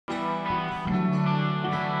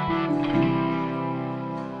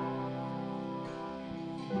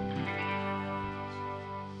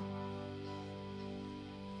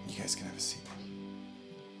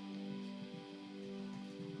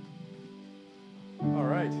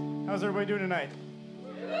How's everybody doing tonight?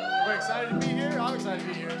 Everybody excited to be here? I'm excited to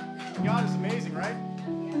be here. God is amazing, right?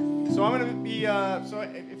 So I'm going to be, so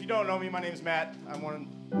if you don't know me, my name is Matt. I'm one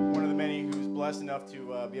of the many who's blessed enough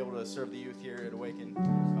to be able to serve the youth here at Awaken.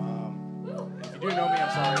 If you do know me,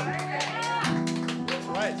 I'm sorry. That's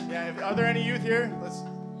right. Yeah. Are there any youth here?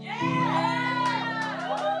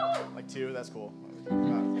 Like two. That's cool.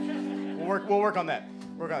 We'll work on that.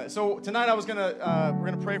 So tonight we're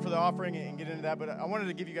gonna pray for the offering and get into that. But I wanted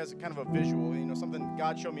to give you guys kind of a visual. Something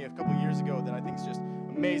God showed me a couple of years ago that I think is just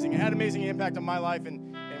amazing. It had an amazing impact on my life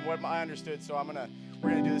and what I understood. So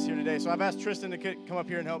we're gonna do this here today. So I've asked Tristan to come up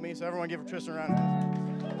here and help me. So everyone give Tristan a round of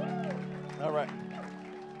applause. All right.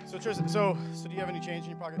 So Tristan, so do you have any change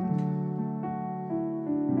in your pocket? No.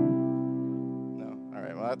 All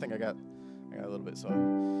right. Well, I think I got a little bit. So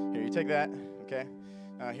here, you take that. Okay.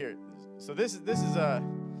 Here. So this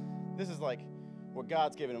is like what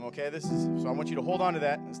God's given him. Okay. So I want you to hold on to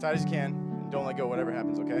that as tight as you can and don't let go. Whatever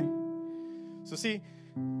happens. Okay. So see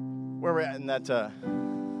where we're at in that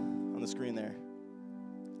on the screen there.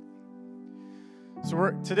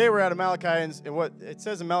 So today we're at Malachi, and what it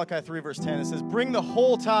says in Malachi 3, verse 10, it says, "Bring the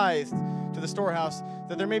whole tithe to the storehouse,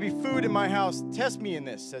 that there may be food in my house. Test me in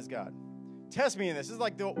this," says God. Test me in this. This is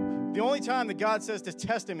like the only time that God says to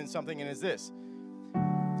test him in something, and is this.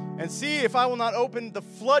 "And see if I will not open the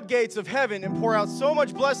floodgates of heaven and pour out so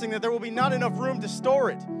much blessing that there will be not enough room to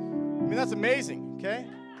store it." I mean, that's amazing, okay?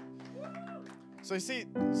 So see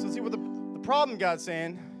what the problem God's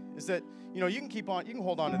saying is that, you can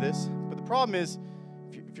hold on to this, but the problem is,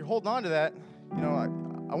 if you're holding on to that,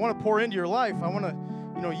 I want to pour into your life. I want to,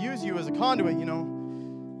 use you as a conduit,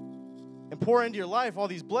 and pour into your life all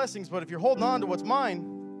these blessings. But if you're holding on to what's mine,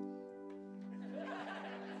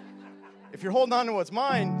 I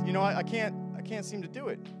can't seem to do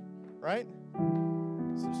it, right?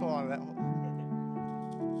 So just hold on to that.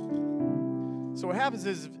 So what happens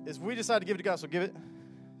is we decide to give it to God. So give it.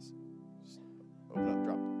 Just open up,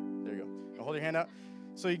 drop it. There you go. Now hold your hand out.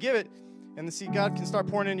 So you give it. And then see, God can start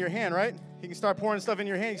pouring in your hand, right? He can start pouring stuff in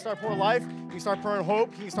your hand. He can start pouring life. He can start pouring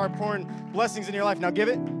hope. He can start pouring blessings in your life. Now give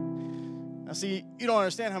it. Now see, you don't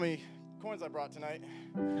understand how many coins I brought tonight.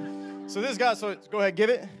 So this is God. So go ahead, give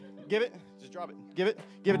it. Give it. Just drop it. Give it.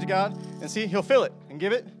 Give it to God. And see, he'll fill it. And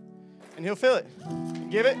give it. And he'll fill it. And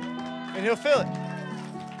give it. And he'll fill it.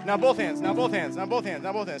 Now both hands. Now both hands. Now both hands.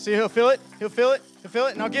 Now both hands. See, he'll fill it. He'll fill it. He'll fill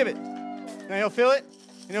it. Now give it. Now he'll fill it.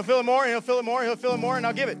 And he'll fill it more. And he'll fill it more. He'll fill it more. And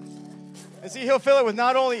now give it. And see, he'll fill it with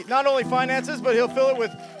not only finances, but he'll fill it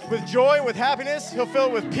with joy, with happiness. He'll fill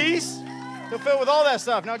it with peace. He'll fill it with all that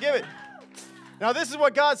stuff. Now give it. Now this is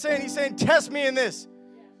what God's saying. He's saying, test me in this.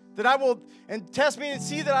 That I will, and test me and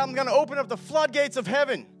see that I'm going to open up the floodgates of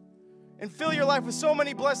heaven and fill your life with so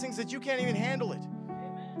many blessings that you can't even handle it.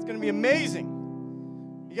 It's going to be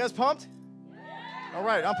amazing. You guys pumped? All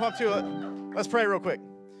right, I'm pumped too. Let's pray real quick.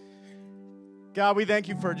 God, we thank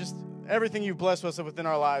you for just everything you've blessed us within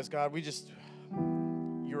our lives, God.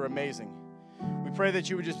 You're amazing. We pray that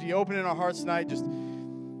you would just be opening our hearts tonight, just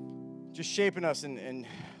shaping us and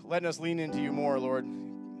letting us lean into you more, Lord.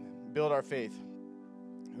 Build our faith.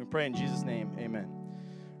 We pray in Jesus' name, amen.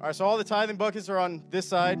 All right, so all the tithing buckets are on this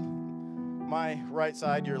side, my right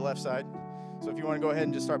side, your left side. So if you want to go ahead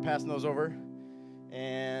and just start passing those over.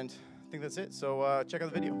 And I think that's it. So check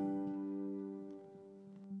out the video.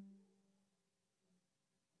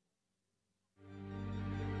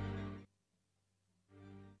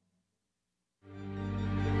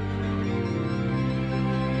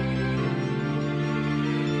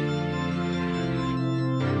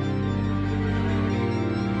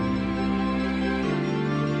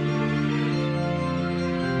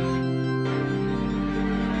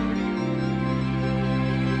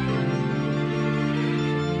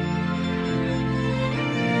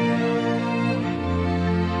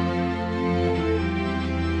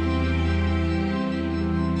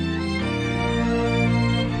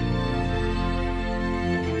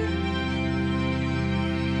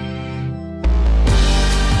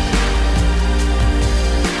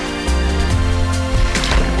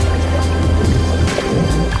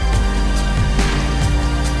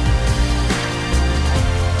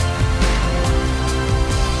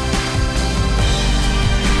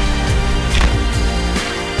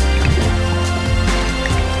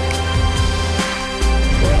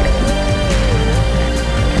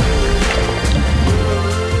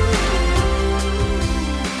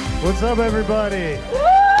 What's up, everybody?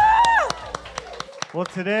 Well,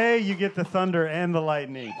 today you get the thunder and the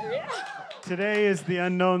lightning. Today is the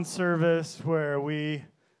UnKnown service where we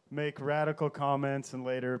make radical comments and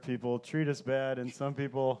later people treat us bad and some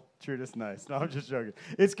people Treat us nice. No, I'm just joking.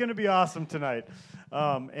 It's going to be awesome tonight.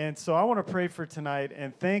 And so I want to pray for tonight.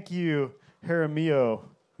 And thank you,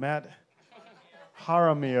 Matt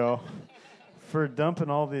Jaramillo, for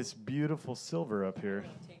dumping all this beautiful silver up here.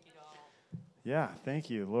 Yeah,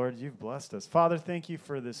 thank you. Lord, you've blessed us. Father, thank you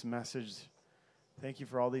for this message. Thank you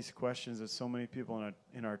for all these questions that so many people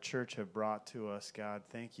in our church have brought to us, God.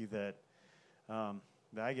 Thank you that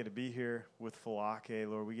I get to be here with Folake.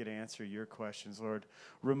 Lord, we get to answer your questions. Lord,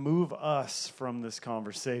 remove us from this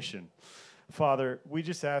conversation. Father, we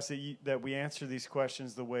just ask that we answer these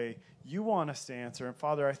questions the way you want us to answer. And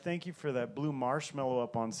Father, I thank you for that blue marshmallow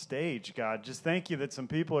up on stage, God. Just thank you that some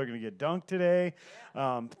people are going to get dunked today.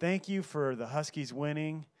 Thank you for the Huskies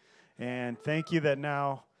winning. And thank you that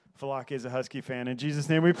now Folake is a Husky fan. In Jesus'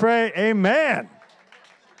 name we pray, amen.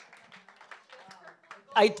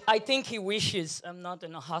 I think he wishes I'm not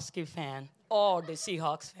a Husky fan or the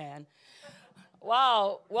Seahawks fan.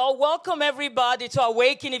 Wow. Well, welcome everybody to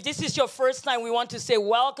Awaken. If this is your first time, we want to say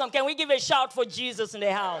welcome. Can we give a shout for Jesus in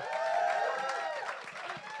the house?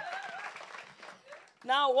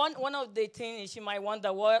 Now, one of the things you might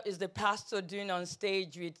wonder, what is the pastor doing on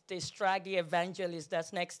stage with the scraggy evangelist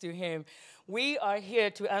that's next to him? We are here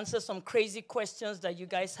to answer some crazy questions that you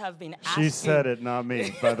guys have been asking. She said it, not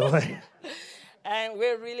me, by the way. And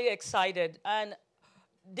we're really excited. And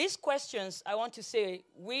these questions, I want to say,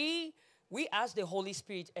 we ask the Holy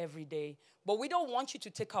Spirit every day, but we don't want you to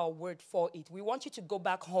take our word for it. We want you to go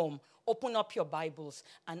back home, open up your Bibles,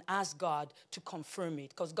 and ask God to confirm it,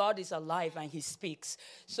 because God is alive and he speaks.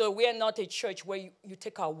 So we are not a church where you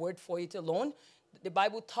take our word for it alone. The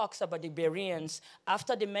Bible talks about the Bereans.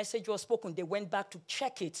 After the message was spoken, they went back to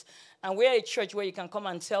check it. And we're a church where you can come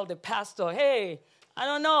and tell the pastor, hey, I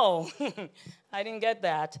don't know. I didn't get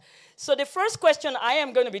that. So the first question I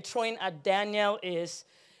am going to be throwing at Daniel is,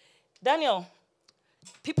 Daniel,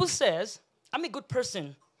 people says, I'm a good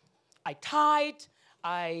person. I tithe,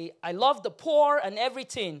 I love the poor and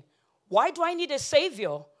everything. Why do I need a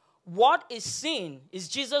savior? What is sin? Is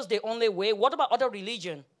Jesus the only way? What about other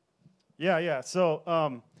religion? Yeah.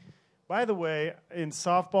 So, by the way, in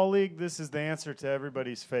softball league, this is the answer to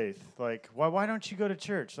everybody's faith. Like, why don't you go to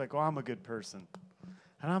church? Like, I'm a good person.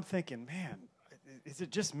 And I'm thinking, man, is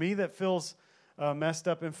it just me that feels messed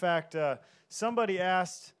up? In fact, somebody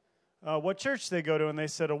asked what church they go to, and they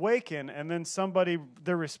said Awaken, and then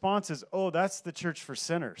their response is, oh, that's the church for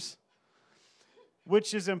sinners,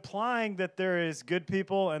 which is implying that there is good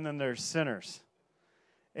people and then there's sinners.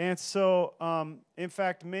 And so, in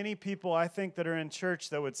fact, many people, I think, that are in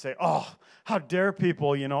church that would say, oh, how dare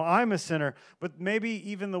people, I'm a sinner. But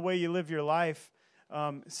maybe even the way you live your life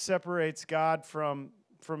separates God from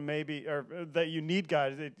maybe, or that you need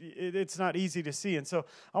God. It's not easy to see. And so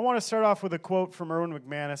I want to start off with a quote from Erwin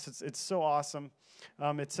McManus. It's so awesome.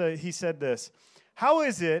 He said this: how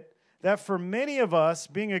is it that for many of us,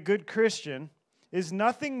 being a good Christian is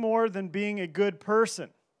nothing more than being a good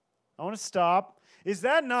person? I want to stop. Is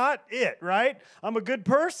that not it, right? I'm a good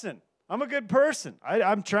person. I'm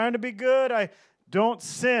I'm trying to be good. I don't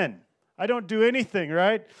sin. I don't do anything,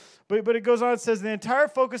 right? But it goes on, it says, the entire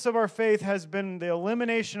focus of our faith has been the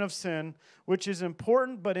elimination of sin, which is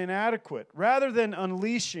important but inadequate, rather than the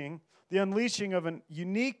unleashing of an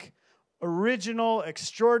unique, original,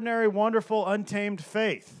 extraordinary, wonderful, untamed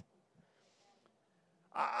faith.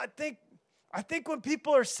 I think when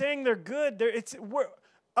people are saying they're good,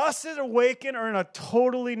 us at Awaken are in a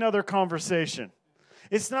totally another conversation.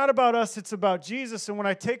 It's not about us, it's about Jesus. And when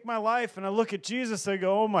I take my life and I look at Jesus, I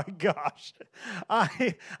go, oh my gosh,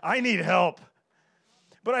 I need help.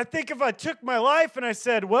 But I think if I took my life and I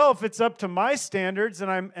said, well, if it's up to my standards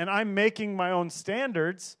and I'm making my own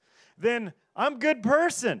standards, then I'm a good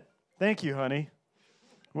person. Thank you, honey.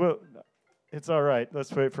 Well, it's all right.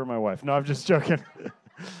 Let's wait for my wife. No, I'm just joking.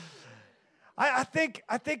 I think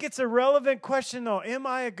it's a relevant question, though. Am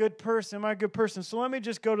I a good person? Am I a good person? So let me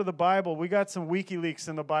just go to the Bible. We got some WikiLeaks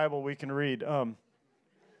in the Bible we can read.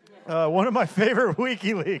 One of my favorite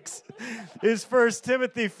WikiLeaks is 1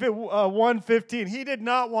 Timothy 1:15. He did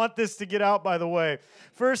not want this to get out, by the way.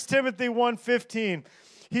 1 Timothy 1:15.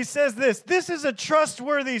 He says this: this is a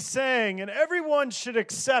trustworthy saying, and everyone should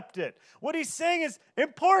accept it. What he's saying is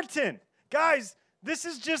important. Guys, this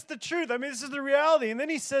is just the truth. I mean, this is the reality. And then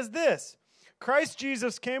he says this: Christ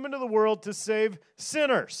Jesus came into the world to save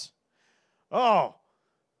sinners. Oh,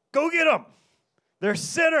 go get them. They're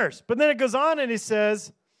sinners. But then it goes on and he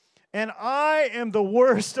says, and I am the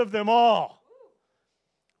worst of them all.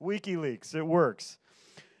 WikiLeaks, it works.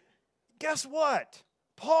 Guess what?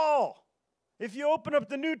 Paul If you open up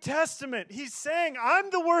the New Testament, he's saying,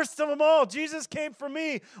 I'm the worst of them all. Jesus came for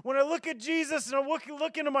me. When I look at Jesus and I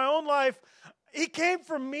look into my own life, he came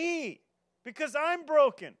for me because I'm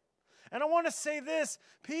broken. And I want to say this,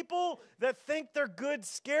 people that think they're good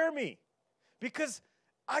scare me because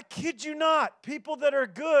I kid you not, people that are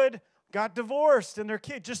good got divorced and their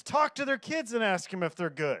kids, just talk to their kids and ask them if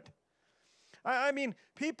they're good. I mean,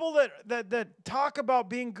 people that talk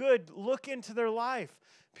about being good, look into their life.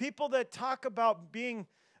 People that talk about being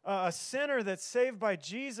a sinner that's saved by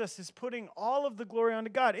Jesus is putting all of the glory onto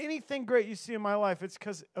God. Anything great you see in my life, it's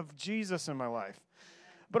because of Jesus in my life.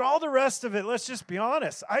 But all the rest of it, let's just be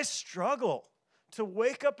honest, I struggle to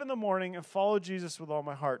wake up in the morning and follow Jesus with all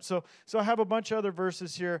my heart. So I have a bunch of other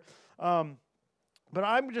verses here. But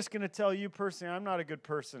I'm just going to tell you personally, I'm not a good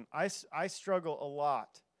person. I struggle a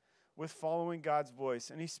lot with following God's voice.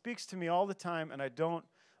 And he speaks to me all the time, and I don't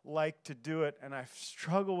like to do it. And I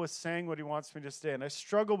struggle with saying what he wants me to say. And I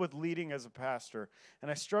struggle with leading as a pastor. And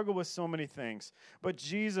I struggle with so many things. But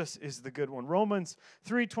Jesus is the good one. Romans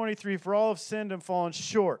 3:23, for all have sinned and fallen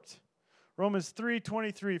short. Romans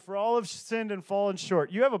 3:23, for all have sinned and fallen short.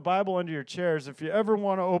 You have a Bible under your chairs if you ever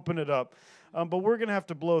want to open it up. But we're going to have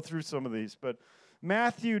to blow through some of these. But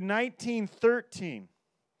Matthew 19:13.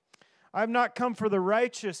 I've not come for the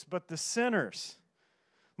righteous, but the sinners.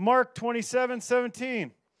 Mark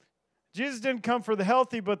 27:17. Jesus didn't come for the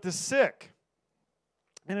healthy, but the sick.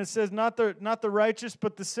 And it says not the righteous,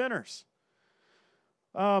 but the sinners.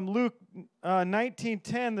 Luke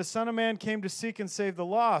 19:10, the Son of Man came to seek and save the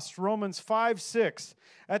lost. Romans 5:6.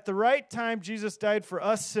 At the right time, Jesus died for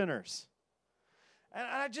us sinners. And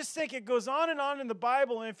I just think it goes on in the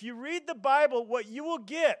Bible. And if you read the Bible, what you will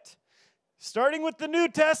get, starting with the New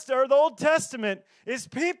Testament or the Old Testament, is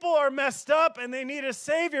people are messed up and they need a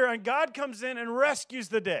Savior, and God comes in and rescues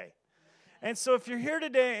the day. And so if you're here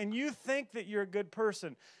today and you think that you're a good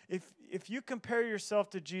person, if you compare yourself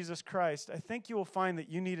to Jesus Christ, I think you will find that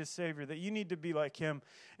you need a Savior, that you need to be like him,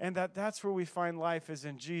 and that's where we find life is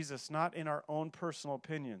in Jesus, not in our own personal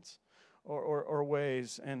opinions or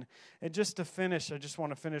ways. And just to finish, I just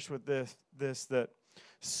want to finish with this that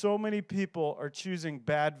so many people are choosing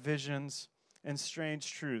bad visions and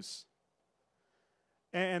strange truths,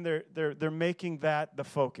 and they're making that the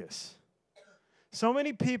focus. So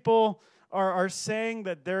many people are saying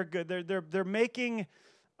that they're good. They're making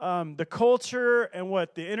the culture and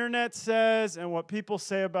what the internet says and what people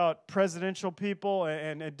say about presidential people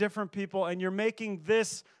and different people, and you're making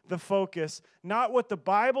this the focus, not what the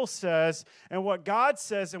Bible says and what God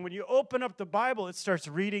says. And when you open up the Bible, it starts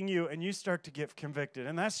reading you, and you start to get convicted.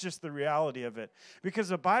 And that's just the reality of it, because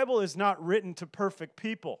the Bible is not written to perfect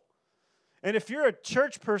people. And if you're a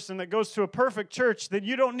church person that goes to a perfect church, then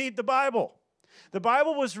you don't need the Bible. The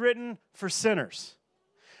Bible was written for sinners.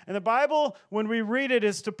 And the Bible, when we read it,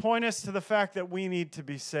 is to point us to the fact that we need to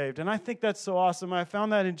be saved. And I think that's so awesome. I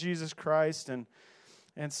found that in Jesus Christ. And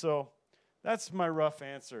so that's my rough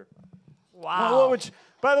answer. Wow.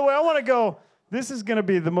 By the way, I want to go, this is going to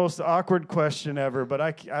be the most awkward question ever, but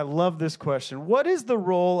I love this question. What is the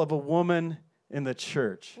role of a woman in the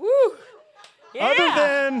church? Woo. Yeah. Other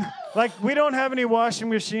than, we don't have any washing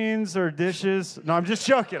machines or dishes. No, I'm just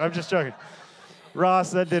joking.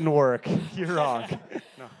 Ross, that didn't work. You're wrong.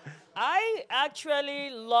 No. I actually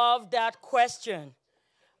love that question.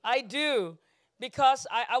 I do. Because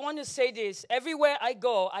I want to say this. Everywhere I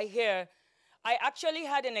go, I hear. I actually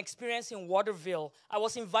had an experience in Waterville. I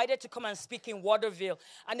was invited to come and speak in Waterville.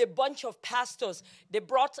 And a bunch of pastors, they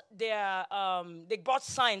brought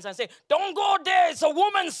signs and said, don't go there, it's a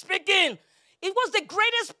woman speaking. It was the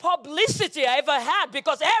greatest publicity I ever had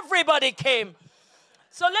because everybody came.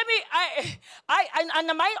 So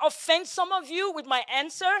I might offend some of you with my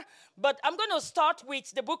answer, but I'm going to start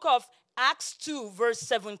with the book of Acts 2, verse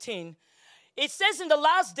 17. It says in the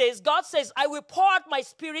last days, God says, I will pour out my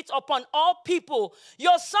spirit upon all people,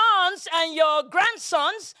 your sons and your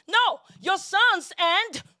grandsons, your sons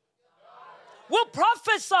and will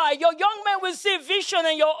prophesy. Your young men will see vision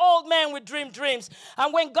and your old men will dream dreams.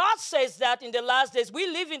 And when God says that in the last days, we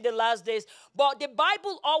live in the last days, but the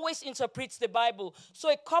Bible always interprets the Bible. So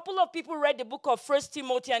a couple of people read the book of 1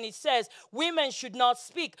 Timothy and it says women should not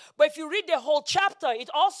speak. But if you read the whole chapter, it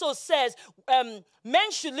also says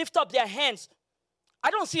men should lift up their hands.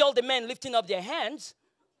 I don't see all the men lifting up their hands.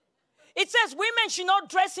 It says women should not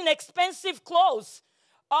dress in expensive clothes.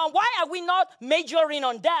 Why are we not majoring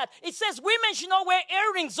on that? It says women should not wear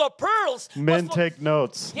earrings or pearls. Men take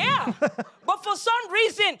notes. Yeah. But for some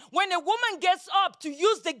reason, when a woman gets up to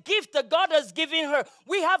use the gift that God has given her,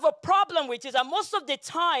 we have a problem with it. And most of the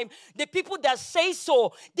time, the people that say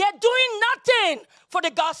so, they're doing nothing for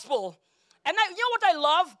the gospel. And you know what I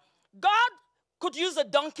love? God could use a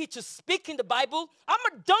donkey to speak in the Bible. I'm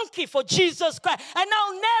a donkey for Jesus Christ. And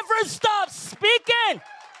I'll never stop speaking.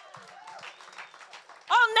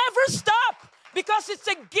 I'll never stop. Because it's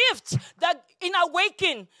a gift that in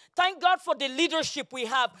Awaken, thank God for the leadership we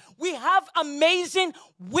have. We have amazing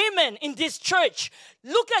women in this church.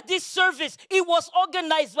 Look at this service. It was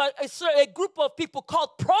organized by a group of people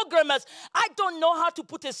called programmers. I don't know how to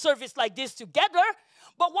put a service like this together.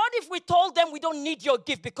 But what if we told them we don't need your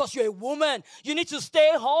gift because you're a woman? You need to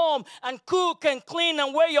stay home and cook and clean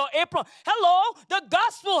and wear your apron. Hello, the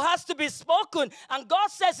gospel has to be spoken. And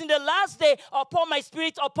God says in the last day, I'll pour my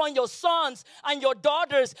spirit upon your sons and your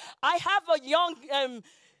daughters. I have a young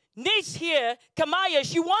niece here, Kamaya.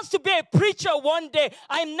 She wants to be a preacher one day.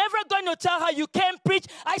 I'm never going to tell her you can't preach.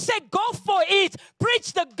 I say go for it.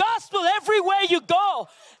 Preach the gospel everywhere you go.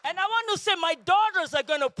 And I want to say my daughters are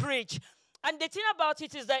going to preach. And the thing about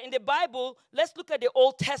it is that in the Bible, let's look at the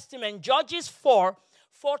Old Testament, Judges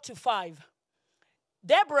 4:4-5.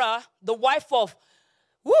 Deborah, the wife of,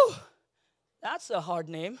 that's a hard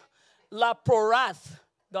name, Laporath,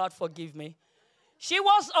 God forgive me. She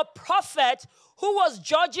was a prophet who was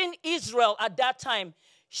judging Israel at that time.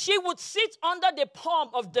 She would sit under the palm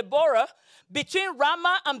of Deborah between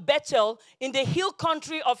Ramah and Bethel in the hill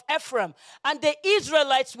country of Ephraim. And the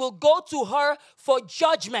Israelites will go to her for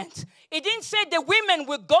judgment. It didn't say the women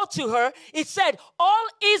will go to her. It said all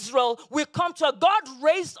Israel will come to her. God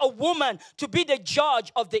raised a woman to be the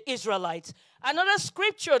judge of the Israelites. Another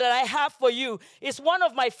scripture that I have for you is one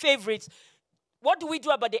of my favorites. What do we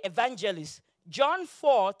do about the evangelists? John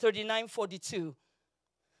 4:39-42.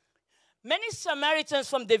 Many Samaritans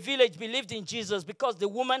from the village believed in Jesus because the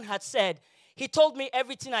woman had said, he told me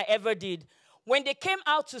everything I ever did. When they came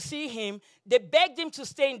out to see him, they begged him to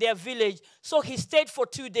stay in their village. So he stayed for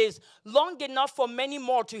 2 days, long enough for many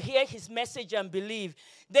more to hear his message and believe.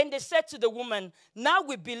 Then they said to the woman, now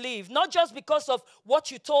we believe, not just because of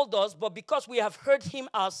what you told us, but because we have heard him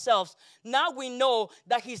ourselves. Now we know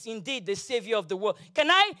that he's indeed the Savior of the world.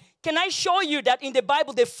 Can I show you that in the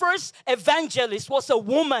Bible, the first evangelist was a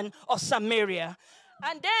woman of Samaria?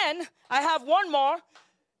 And then I have one more,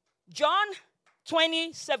 John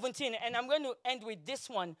 20:17, and I'm going to end with this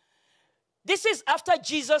one. This is after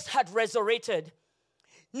Jesus had resurrected.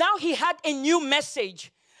 Now he had a new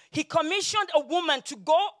message. He commissioned a woman to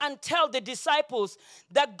go and tell the disciples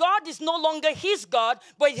that God is no longer his God,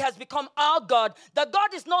 but he has become our God. That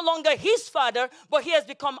God is no longer his father, but he has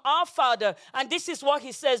become our father. And this is what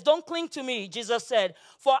he says. Don't cling to me, Jesus said,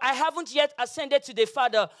 for I haven't yet ascended to the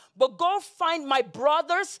Father. But go find my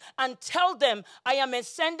brothers and tell them I am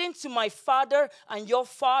ascending to my Father and your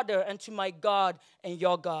Father and to my God and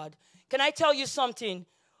your God. Can I tell you something?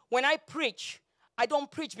 When I preach, I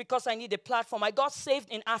don't preach because I need a platform. I got saved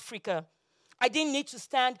in Africa. I didn't need to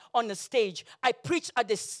stand on the stage. I preached at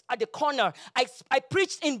the corner. I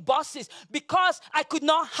preached in buses because I could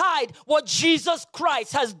not hide what Jesus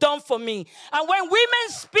Christ has done for me. And when women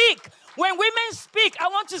speak, I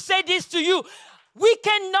want to say this to you. We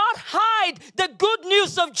cannot hide the good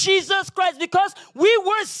news of Jesus Christ because we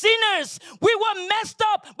were sinners. We were messed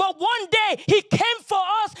up. But one day he came for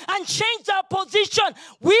us and changed our position.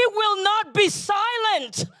 We will not be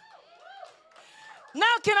silent.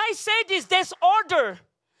 Now, can I say this? There's order.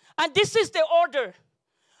 And this is the order.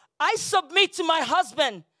 I submit to my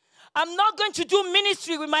husband. I'm not going to do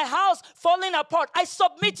ministry with my house falling apart. I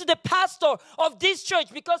submit to the pastor of this church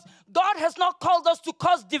because God has not called us to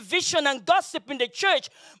cause division and gossip in the church.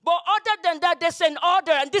 But other than that, there's an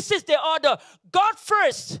order, and this is the order. God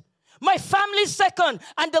first, my family second,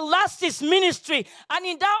 and the last is ministry. And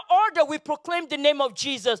in that order, we proclaim the name of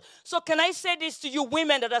Jesus. So can I say this to you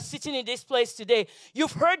women that are sitting in this place today?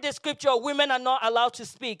 You've heard the scripture, women are not allowed to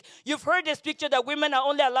speak. You've heard the scripture that women are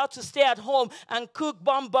only allowed to stay at home and cook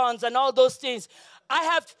bonbons and all those things. I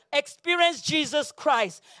have experienced Jesus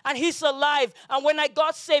Christ, and he's alive. And when I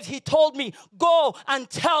got saved, he told me, go and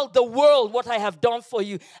tell the world what I have done for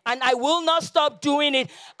you. And I will not stop doing it.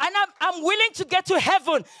 And I'm willing to get to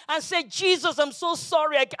heaven and say, Jesus, I'm so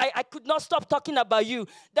sorry. I could not stop talking about you,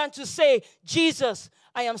 than to say, Jesus,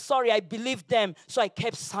 I am sorry. I believed them, so I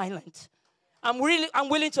kept silent. I'm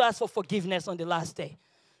willing to ask for forgiveness on the last day.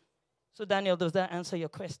 So Daniel, does that answer your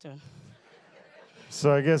question?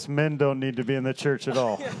 So I guess men don't need to be in the church at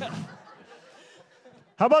all.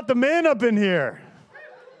 How about the men up in here?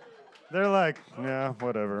 They're like, yeah,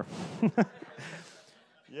 whatever.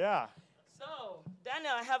 Yeah. So,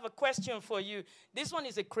 Daniel, I have a question for you. This one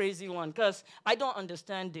is a crazy one because I don't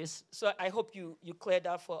understand this. So I hope you clear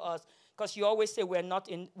that for us. because you always say we're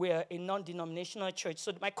a non-denominational church.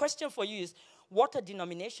 So my question for you is, what are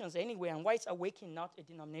denominations anyway, and why is Awaken not a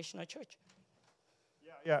denominational church?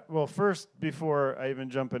 Yeah. Well, first, before I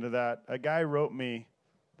even jump into that, a guy wrote me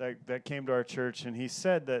that came to our church, and he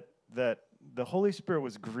said that the Holy Spirit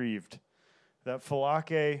was grieved, that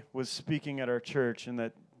Folake was speaking at our church, and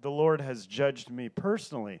that the Lord has judged me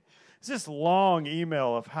personally. It's this long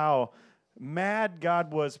email of how mad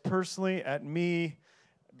God was personally at me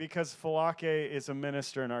because Folake is a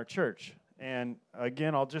minister in our church. And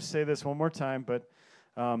again, I'll just say this one more time, but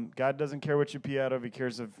God doesn't care what you pee out of. He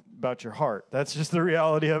cares about your heart. That's just the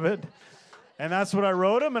reality of it. And that's what I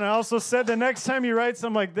wrote him. And I also said the next time you write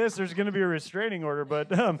something like this, there's going to be a restraining order, but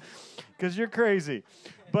because you're crazy.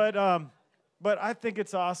 But I think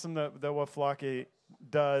it's awesome that what Folake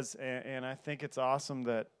does, and I think it's awesome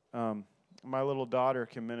that my little daughter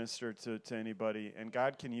can minister to anybody, and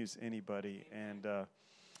God can use anybody. And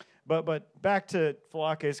but back to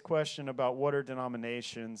Folake's question about what are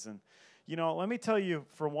denominations, and let me tell you,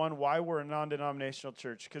 for one, why we're a non-denominational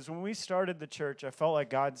church. Because when we started the church, I felt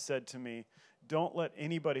like God said to me, don't let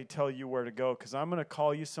anybody tell you where to go, because I'm going to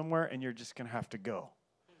call you somewhere, and you're just going to have to go.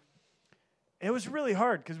 It was really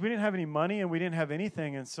hard, because we didn't have any money, and we didn't have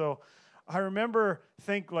anything. And so I remember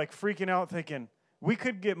freaking out, thinking, we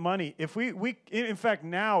could get money. If in fact,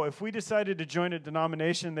 now, if we decided to join a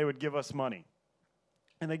denomination, they would give us money.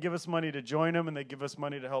 And they give us money to join them, and they give us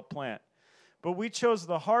money to help plant. But we chose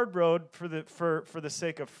the hard road for the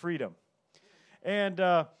sake of freedom. And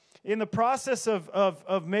in the process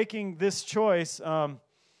of making this choice,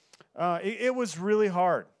 it was really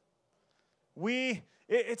hard.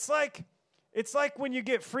 It's like when you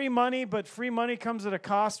get free money, but free money comes at a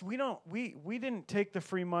cost. We didn't take the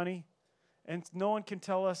free money, and no one can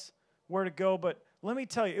tell us where to go. But let me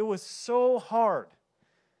tell you, it was so hard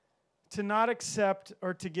to not accept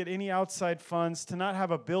or to get any outside funds, to not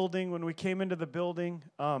have a building. When we came into the building,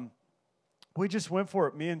 we just went for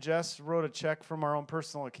it. Me and Jess wrote a check from our own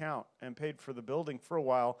personal account and paid for the building for a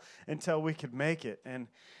while until we could make it. And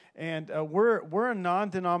we're a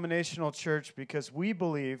non-denominational church because we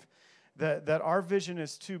believe that our vision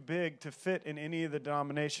is too big to fit in any of the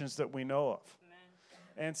denominations that we know of.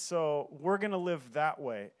 Amen. And so we're going to live that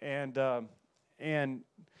way.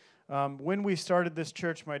 When we started this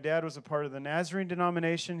church, my dad was a part of the Nazarene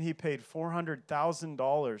denomination. He paid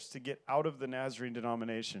 $400,000 to get out of the Nazarene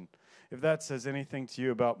denomination, if that says anything to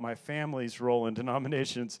you about my family's role in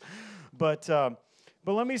denominations. But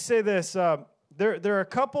let me say this. There are a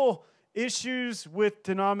couple issues with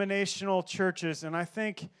denominational churches, and I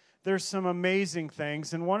think there's some amazing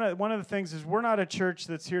things. And one of the things is we're not a church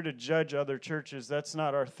that's here to judge other churches. That's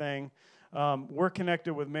not our thing. We're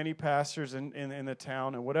connected with many pastors in the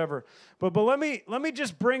town and whatever. But let me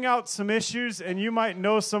just bring out some issues, and you might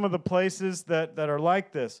know some of the places that are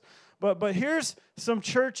like this. But here's some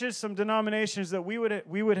churches, some denominations that we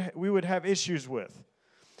would have issues with.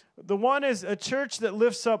 The one is a church that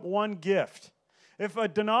lifts up one gift. If a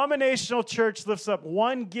denominational church lifts up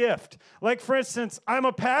one gift, like for instance, I'm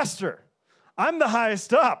a pastor, I'm the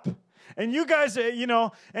highest up. And you guys,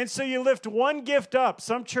 and so you lift one gift up.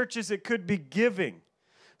 Some churches, it could be giving.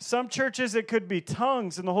 Some churches, it could be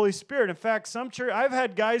tongues and the Holy Spirit. In fact, I've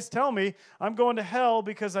had guys tell me I'm going to hell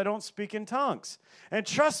because I don't speak in tongues. And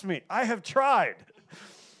trust me, I have tried.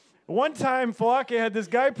 One time, Folake had this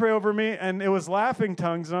guy pray over me, and it was laughing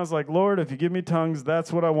tongues. And I was like, Lord, if you give me tongues,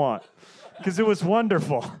 that's what I want. Because it was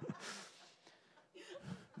wonderful.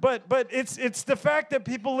 But it's the fact that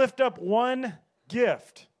people lift up one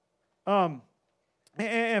gift. And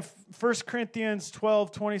 1 Corinthians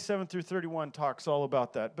 12, 27 through 31 talks all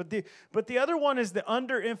about that. But the other one is the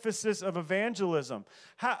underemphasis of evangelism.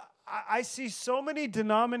 I see so many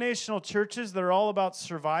denominational churches that are all about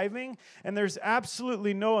surviving, and there's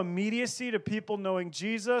absolutely no immediacy to people knowing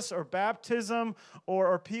Jesus or baptism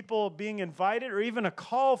or people being invited or even a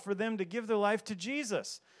call for them to give their life to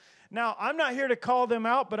Jesus. Now, I'm not here to call them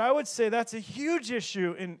out, but I would say that's a huge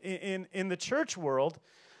issue in the church world.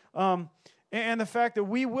 And the fact that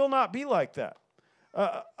we will not be like that.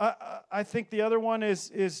 I think the other one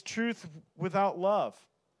is truth without love.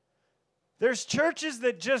 There's churches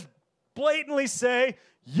that just blatantly say,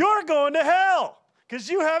 you're going to hell because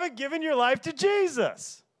you haven't given your life to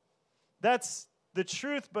Jesus. That's the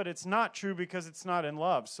truth, but it's not true because it's not in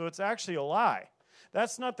love. So it's actually a lie.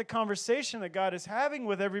 That's not the conversation that God is having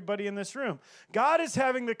with everybody in this room. God is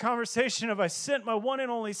having the conversation of, I sent my one and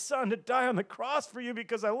only son to die on the cross for you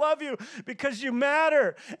because I love you, because you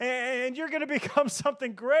matter, and you're going to become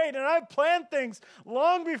something great. And I've planned things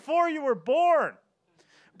long before you were born.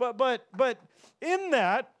 But in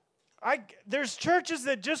that, there's churches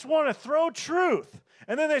that just want to throw truth.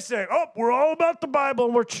 And then they say, oh, we're all about the Bible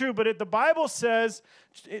and we're true. But the Bible says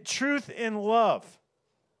truth in love.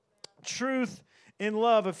 Truth in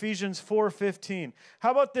love, Ephesians 4:15.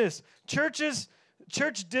 How about this?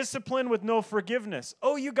 Church discipline with no forgiveness.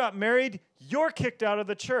 Oh, you got married, you're kicked out of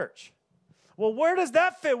the church. Well, where does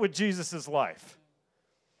that fit with Jesus' life?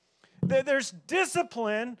 There's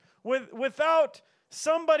discipline without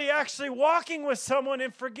somebody actually walking with someone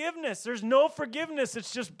in forgiveness. There's no forgiveness.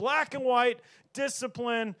 It's just black and white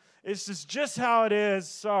discipline. It's just how it is.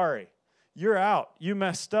 Sorry. You're out. You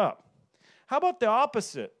messed up. How about the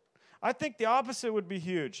opposite? I think the opposite would be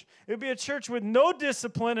huge. It would be a church with no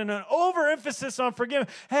discipline and an overemphasis on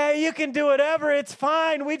forgiveness. Hey, you can do whatever. It's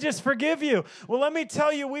fine. We just forgive you. Well, let me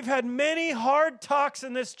tell you, we've had many hard talks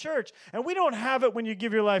in this church, and we don't have it when you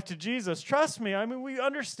give your life to Jesus. Trust me. I mean, we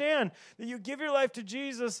understand that you give your life to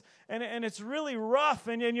Jesus, and it's really rough,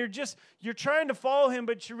 and you're trying to follow him,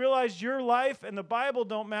 but you realize your life and the Bible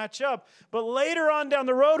don't match up. But later on down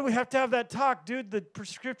the road, we have to have that talk. Dude, the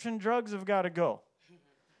prescription drugs have got to go.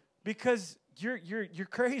 Because you're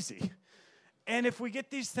crazy. And if we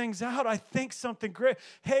get these things out, I think something great.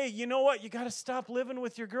 Hey, you know what? You got to stop living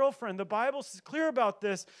with your girlfriend. The Bible's clear about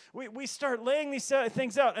this. We start laying these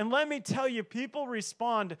things out. And let me tell you, people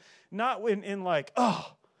respond not in like,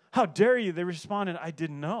 oh, how dare you? They respond in, I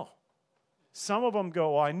didn't know. Some of them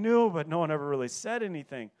go, well, I knew, but no one ever really said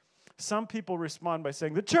anything. Some people respond by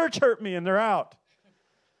saying, the church hurt me, and they're out.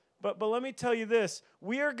 But let me tell you this.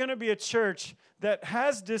 We are going to be a church that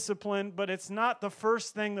has discipline, but it's not the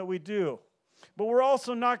first thing that we do. But we're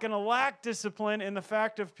also not going to lack discipline in the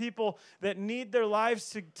fact of people that need their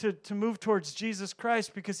lives to move towards Jesus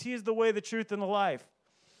Christ, because he is the way, the truth, and the life.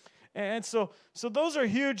 And so those are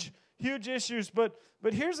huge, huge issues. But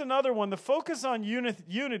here's another one. The focus on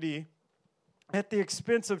unity at the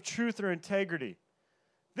expense of truth or integrity.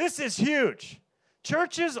 This is huge.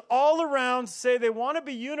 Churches all around say they want to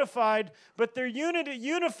be unified, but their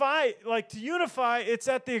unify, it's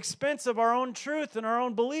at the expense of our own truth and our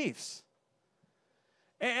own beliefs.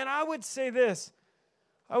 And I would say this,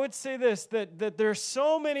 that there are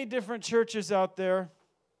so many different churches out there,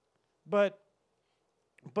 but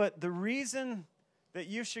the reason that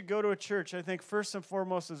you should go to a church, I think, first and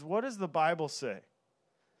foremost, is what does the Bible say?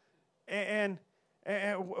 And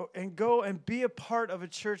go and be a part of a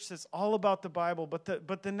church that's all about the Bible.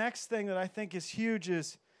 But the next thing that I think is huge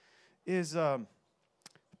is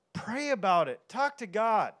pray about it. Talk to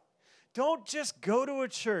God. Don't just go to a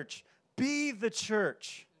church. Be the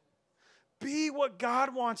church. Be what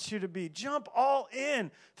God wants you to be. Jump all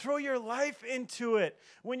in. Throw your life into it.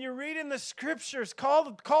 When you're reading the scriptures,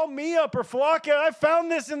 call me up or Folake. I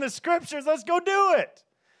found this in the scriptures. Let's go do it.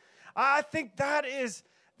 I think that is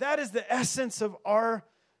the essence of our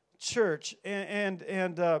church.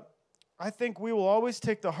 And I think we will always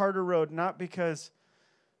take the harder road, not because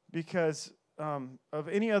of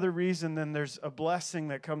any other reason than there's a blessing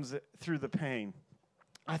that comes through the pain.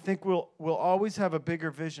 I think we'll always have a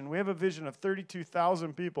bigger vision. We have a vision of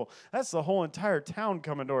 32,000 people. That's the whole entire town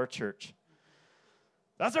coming to our church.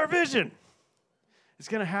 That's our vision. It's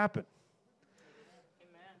going to happen.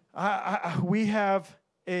 Amen. We have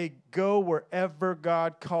a go wherever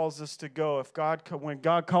God calls us to go. When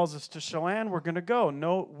God calls us to Chelan, we're going to go.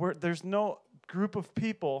 There's no group of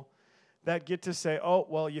people that get to say, oh,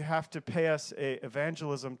 well, you have to pay us a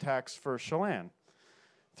evangelism tax for Chelan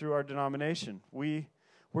through our denomination.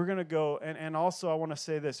 We're going to go, and also I want to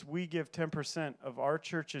say this, we give 10% of our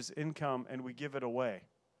church's income, and we give it away.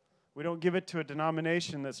 We don't give it to a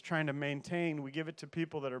denomination that's trying to maintain. We give it to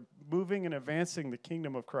people that are moving and advancing the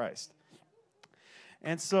kingdom of Christ.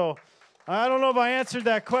 And so, I don't know if I answered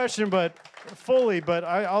that question fully, but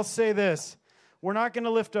I'll say this. We're not going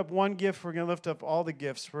to lift up one gift. We're going to lift up all the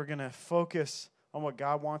gifts. We're going to focus on what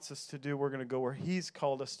God wants us to do. We're going to go where he's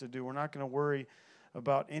called us to do. We're not going to worry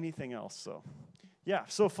about anything else. So, yeah.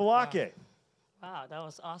 So, Folake. Wow, that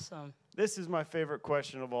was awesome. This is my favorite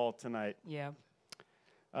question of all tonight. Yeah.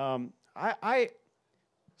 So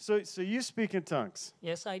you speak in tongues.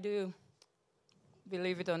 Yes, I do.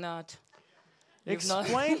 Believe it or not.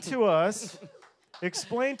 Explain to us,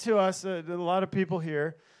 a lot of people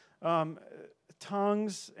here,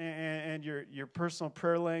 tongues and your personal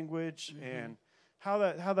prayer language, mm-hmm. and how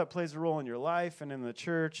that plays a role in your life and in the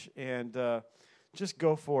church, and just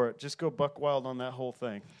go for it. Just go buck wild on that whole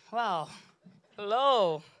thing. Wow.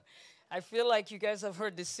 Hello. I feel like you guys have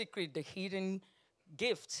heard the secret, the hidden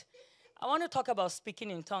gift. I want to talk about speaking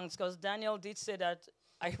in tongues because Daniel did say that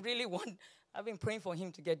I've been praying for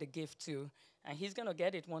him to get the gift too, and he's going to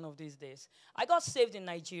get it one of these days. I got saved in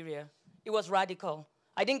Nigeria. It was radical.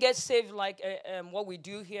 I didn't get saved like what we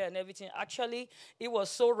do here and everything. Actually, it was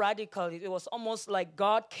so radical. It was almost like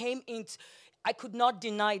God came in. I could not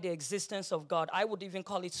deny the existence of God. I would even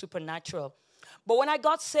call it supernatural. But when I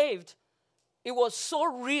got saved, it was so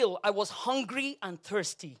real. I was hungry and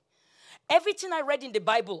thirsty. Everything I read in the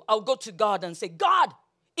Bible, I'll go to God and say, God,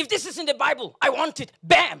 if this is in the Bible, I want it.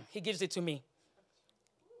 Bam! He gives it to me.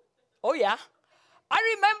 Oh, yeah.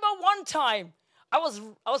 I remember one time I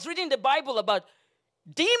was reading the Bible about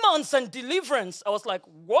demons and deliverance. I was like,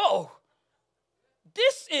 whoa,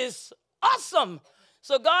 this is awesome.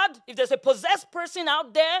 So God, if there's a possessed person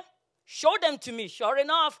out there, show them to me. Sure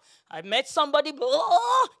enough, I met somebody,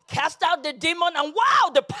 cast out the demon, and wow,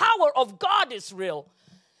 the power of God is real.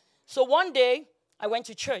 So one day, I went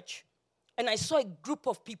to church, and I saw a group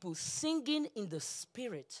of people singing in the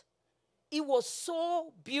spirit. It was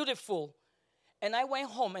so beautiful. And I went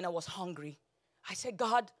home, and I was hungry. I said,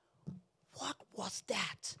 God, what was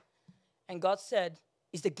that? And God said,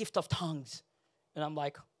 it's the gift of tongues. And I'm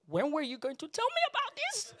like, when were you going to tell me about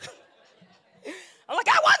this? I'm like,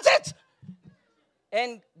 I want it.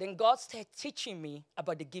 And then God started teaching me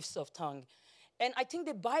about the gifts of tongue. And I think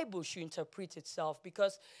the Bible should interpret itself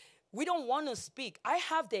because we don't want to speak. I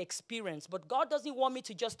have the experience, but God doesn't want me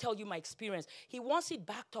to just tell you my experience. He wants it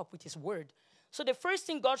backed up with his word. So the first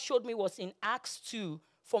thing God showed me was in Acts 2,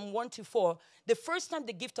 from 1 to 4, the first time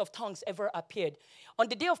the gift of tongues ever appeared. On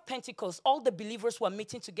the day of Pentecost, all the believers were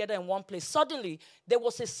meeting together in one place. Suddenly, there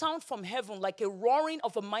was a sound from heaven like a roaring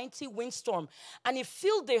of a mighty windstorm, and it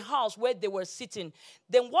filled the house where they were sitting.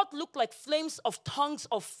 Then what looked like flames of tongues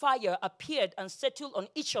of fire appeared and settled on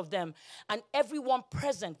each of them, and everyone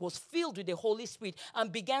present was filled with the Holy Spirit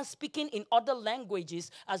and began speaking in other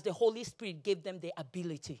languages as the Holy Spirit gave them the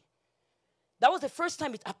ability. That was the first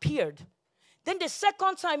time it appeared. Then the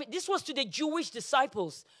second time, this was to the Jewish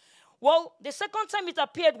disciples. Well, the second time it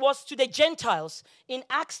appeared was to the Gentiles in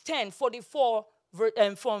Acts 10:44,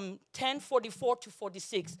 from 10:44 to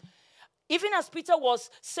 46. Even as Peter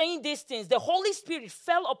was saying these things, the Holy Spirit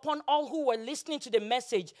fell upon all who were listening to the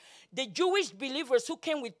message. The Jewish believers who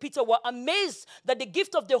came with Peter were amazed that the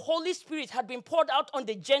gift of the Holy Spirit had been poured out on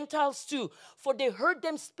the Gentiles too, for they heard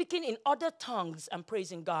them speaking in other tongues and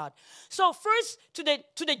praising God. So first to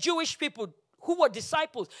the Jewish people who were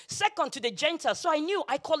disciples. Second, to the Gentiles. So I knew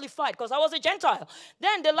I qualified because I was a Gentile.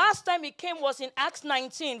 Then the last time it came was in Acts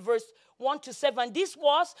 19, verse 1 to 7. This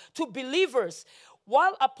was to believers.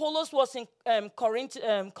 While Apollos was in Corinth,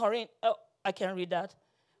 I can't read that.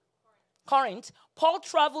 Corinth, Paul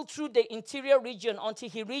traveled through the interior region until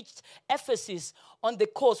he reached Ephesus on the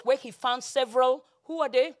coast, where he found several. Who are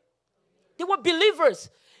they? They were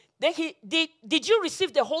believers. Then did you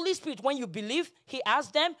receive the Holy Spirit when you believed? He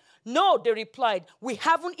asked them. No, they replied, we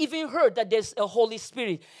haven't even heard that there's a Holy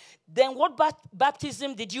Spirit. Then what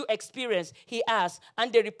baptism did you experience? He asked.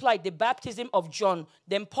 And they replied, the baptism of John.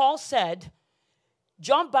 Then Paul said,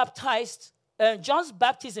 John's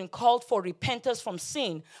baptism called for repentance from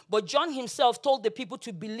sin, but John himself told the people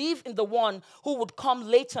to believe in the one who would come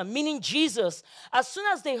later, meaning Jesus. As soon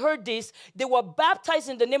as they heard this, they were baptized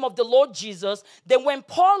in the name of the Lord Jesus. Then when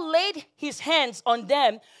Paul laid his hands on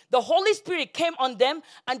them, the Holy Spirit came on them,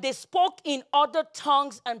 and they spoke in other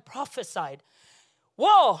tongues and prophesied.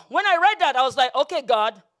 Whoa, when I read that, I was like, okay,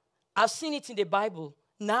 God, I've seen it in the Bible.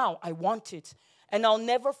 Now I want it. And I'll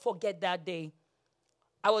never forget that day.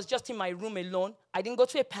 I was just in my room alone. I didn't go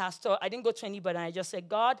to a pastor. I didn't go to anybody. And I just said,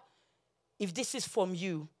 God, if this is from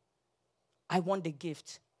you, I want the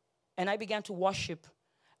gift. And I began to worship.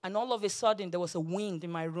 And all of a sudden, there was a wind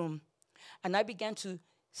in my room. And I began to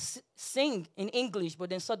sing in English.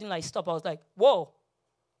 But then suddenly I stopped. I was like, whoa,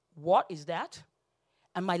 what is that?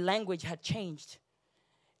 And my language had changed.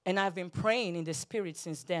 And I've been praying in the Spirit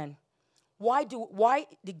since then. Why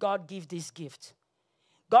did God give this gift?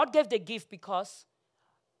 God gave the gift because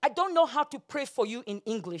I don't know how to pray for you in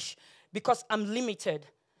English because I'm limited.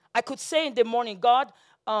 I could say in the morning, God,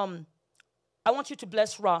 I want you to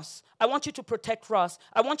bless Ross. I want you to protect Ross.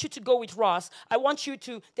 I want you to go with Ross. I want you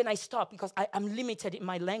to, then I stop because I'm limited in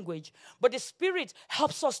my language. But the Spirit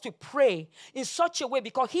helps us to pray in such a way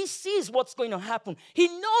because He sees what's going to happen. He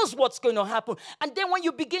knows what's going to happen. And then when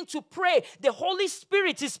you begin to pray, the Holy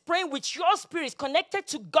Spirit is praying with your spirit connected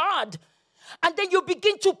to God. And then you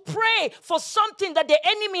begin to pray for something that the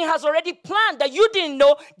enemy has already planned that you didn't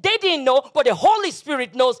know, they didn't know, but the Holy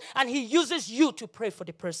Spirit knows, and He uses you to pray for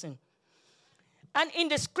the person. And in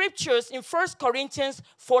the scriptures, in 1 Corinthians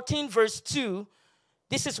 14, verse 2,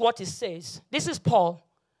 this is what it says. This is Paul.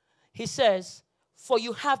 He says, for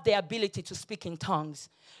you have the ability to speak in tongues.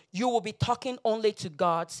 you will be talking only to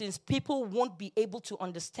God, since people won't be able to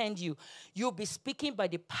understand you. You'll be speaking by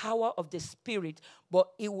the power of the Spirit, but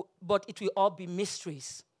it will all be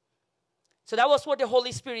mysteries. So that was what the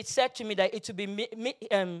Holy Spirit said to me, that it will be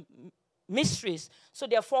mysteries. So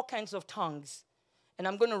there are 4 kinds of tongues, and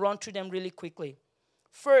I'm going to run through them really quickly.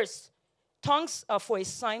 First, tongues are for a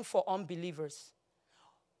sign for unbelievers.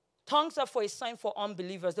 Tongues are for a sign for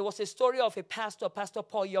unbelievers. There was a story of a pastor, Pastor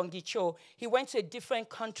Paul Yonggi Cho. He went to a different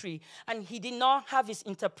country, and he did not have his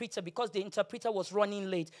interpreter because the interpreter was running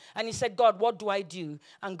late. And he said, God, what do I do?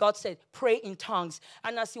 And God said, pray in tongues.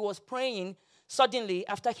 And as he was praying, suddenly,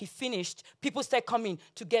 after he finished, people started coming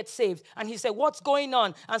to get saved. And he said, what's going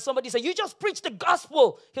on? And somebody said, you just preached the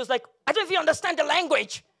gospel. He was like, I don't even understand the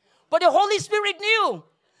language. But the Holy Spirit knew.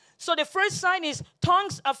 So the first sign is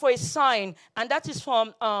tongues are for a sign, and that is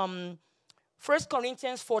from 1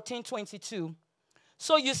 Corinthians 14:22.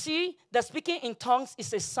 So you see that speaking in tongues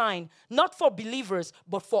is a sign, not for believers,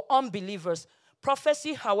 but for unbelievers.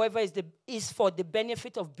 Prophecy, however, is for the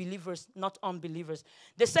benefit of believers, not unbelievers.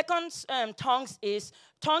 The second tongues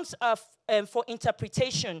are for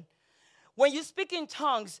interpretation. When you speak in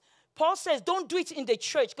tongues, Paul says, don't do it in the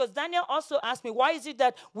church, because Daniel also asked me, why is it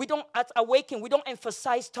that at Awaken, we don't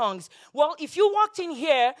emphasize tongues? Well, if you walked in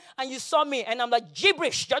here and you saw me and I'm like,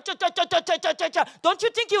 gibberish, don't you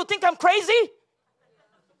think you think I'm crazy?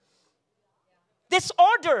 There's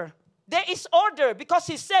order. There is order, because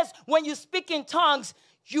he says when you speak in tongues,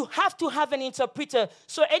 you have to have an interpreter.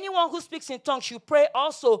 So anyone who speaks in tongues should pray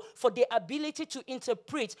also for the ability to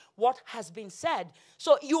interpret what has been said.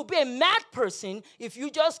 So you'll be a mad person if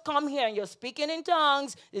you just come here and you're speaking in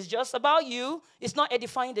tongues. It's just about you. It's not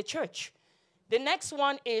edifying the church. The next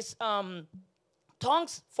one is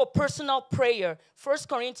tongues for personal prayer. 1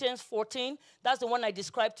 Corinthians 14, that's the one I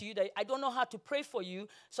described to you, that I don't know how to pray for you,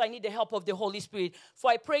 so I need the help of the Holy Spirit.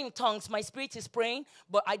 For I pray in tongues, my spirit is praying,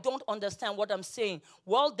 but I don't understand what I'm saying.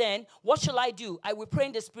 Well then, what shall I do? I will pray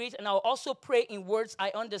in the spirit, and I will also pray in words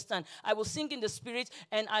I understand. I will sing in the spirit,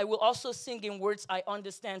 and I will also sing in words I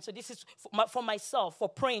understand. So this is for myself, for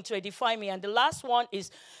praying to edify me. And the last one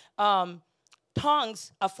is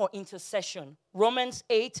tongues are for intercession. Romans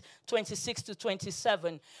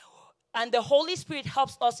 8:26-27. And the Holy Spirit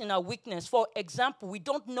helps us in our weakness. For example, we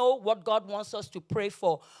don't know what God wants us to pray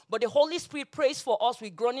for, but the Holy Spirit prays for us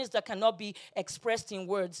with groanings that cannot be expressed in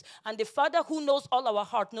words. And the Father who knows all our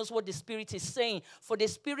heart knows what the Spirit is saying. For the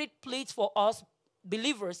Spirit pleads for us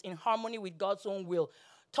believers in harmony with God's own will.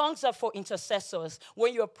 Tongues are for intercessors.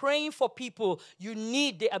 When you're praying for people, you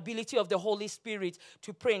need the ability of the Holy Spirit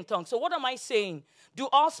to pray in tongues. So what am I saying? Do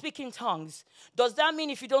all speak in tongues? Does that mean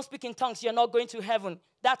if you don't speak in tongues, you're not going to heaven?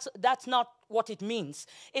 That's not what it means.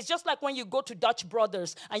 It's just like when you go to Dutch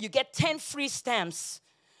Brothers and you get 10 free stamps,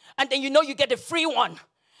 and then you get a free one.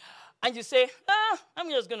 And you say, I'm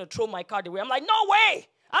just going to throw my card away. I'm like, no way.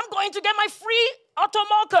 I'm going to get my free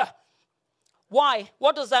automarker. Why?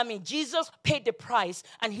 What does that mean? Jesus paid the price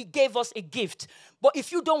and he gave us a gift. But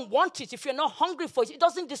if you don't want it, if you're not hungry for it, it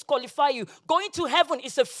doesn't disqualify you. Going to heaven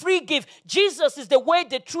is a free gift. Jesus is the way,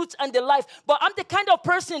 the truth, and the life. But I'm the kind of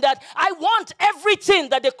person that I want everything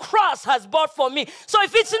that the cross has bought for me. So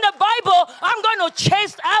if it's in the Bible, I'm going to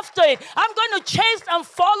chase after it. I'm going to chase and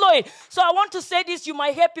follow it. So I want to say this. You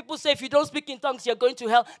might hear people say, if you don't speak in tongues, you're going to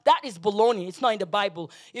hell. That is baloney. It's not in the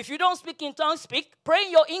Bible. If you don't speak in tongues, pray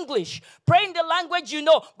in your English. Pray in the language you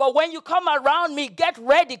know. But when you come around me, get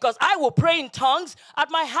ready, because I will pray in tongues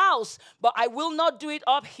at my house, but I will not do it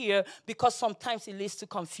up here, because sometimes it leads to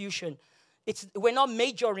confusion. We're not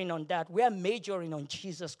majoring on that. We are majoring on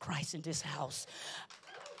Jesus Christ in this house.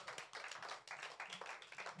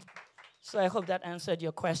 So I hope that answered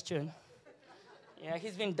your question. Yeah,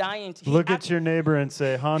 he's been dying to look at your neighbor and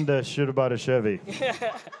say, Honda should have bought a Chevy.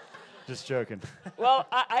 Just joking. Well,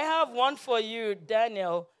 I have one for you,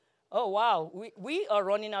 Daniel. Oh, wow. We are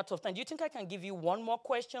running out of time. Do you think I can give you one more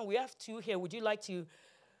question? We have 2 here. Would you like to?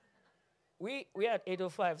 We're at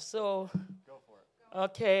 8:05, so. Go for it.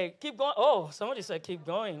 Okay, keep going. Oh, somebody said keep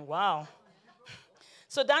going. Wow.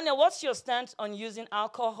 So, Daniel, what's your stance on using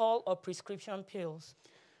alcohol or prescription pills?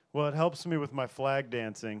 Well, it helps me with my flag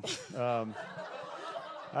dancing. I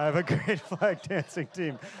have a great flag dancing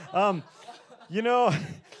team. I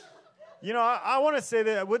want to say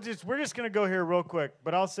that we're just going to go here real quick,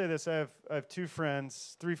 but I'll say this. I have 2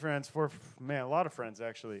 friends, 3 friends, 4, a lot of friends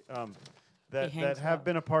actually, that have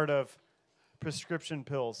been a part of prescription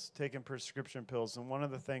pills, taking prescription pills. And one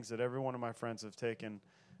of the things that every one of my friends have taken,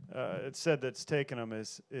 it said that's taken them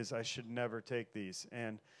is I should never take these.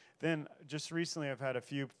 And then just recently I've had a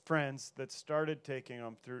few friends that started taking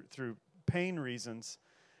them through pain reasons.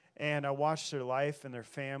 And I watched their life and their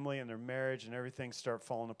family and their marriage and everything start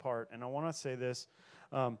falling apart. And I want to say this,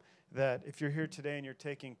 that if you're here today and you're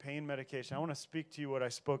taking pain medication, I want to speak to you what I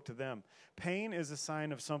spoke to them. Pain is a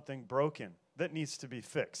sign of something broken that needs to be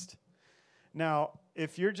fixed. Now,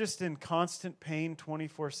 if you're just in constant pain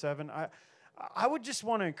 24/7, I would just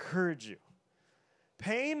want to encourage you.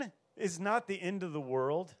 Pain is not the end of the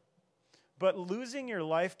world, but losing your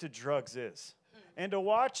life to drugs is. And to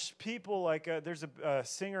watch people like, there's a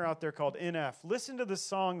singer out there called NF. Listen to the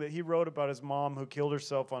song that he wrote about his mom who killed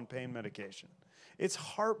herself on pain medication. It's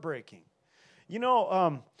heartbreaking. You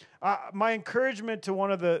know, my encouragement to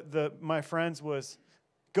one of my friends was,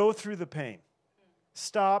 go through the pain.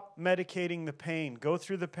 Stop medicating the pain. Go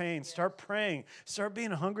through the pain. Start praying. Start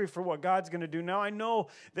being hungry for what God's going to do. Now, I know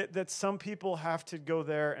that some people have to go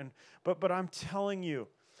there, but I'm telling you,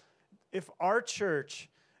 if our church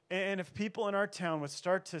and if people in our town would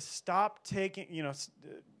start to stop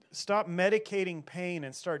medicating pain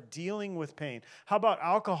and start dealing with pain. How about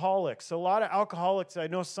alcoholics? A lot of alcoholics, I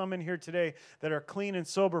know some in here today that are clean and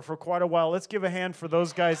sober for quite a while. Let's give a hand for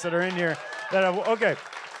those guys that are in here. Okay.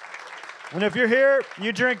 And if you're here,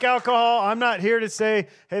 you drink alcohol, I'm not here to say,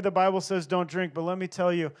 hey, the Bible says don't drink, but let me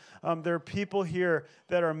tell you, there are people here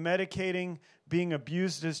that are medicating, being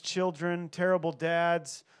abused as children, terrible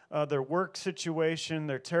dads, their work situation,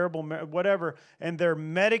 their terrible, whatever, and they're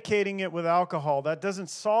medicating it with alcohol. That doesn't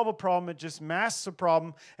solve a problem, it just masks a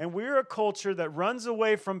problem, and we're a culture that runs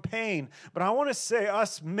away from pain. But I want to say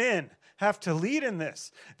us men have to lead in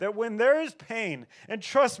this, that when there is pain, and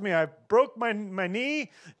trust me, I broke my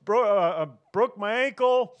knee, broke my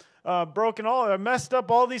ankle, I messed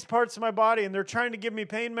up all these parts of my body, and they're trying to give me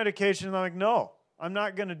pain medication, and I'm like, no, I'm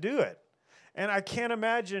not going to do it. And I can't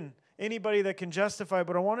imagine anybody that can justify,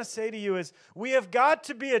 but I want to say to you is, we have got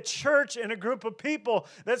to be a church and a group of people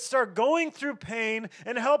that start going through pain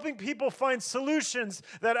and helping people find solutions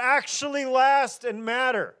that actually last and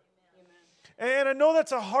matter. And I know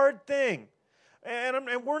that's a hard thing.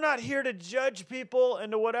 And we're not here to judge people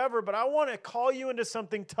and to whatever, but I want to call you into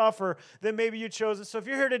something tougher than maybe you chose. So if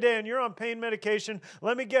you're here today and you're on pain medication,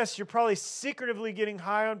 let me guess, you're probably secretively getting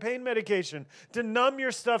high on pain medication to numb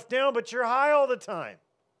your stuff down, but you're high all the time.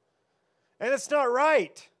 And it's not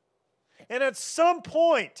right. And at some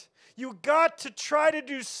point, you got to try to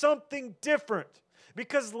do something different.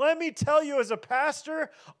 Because let me tell you, as a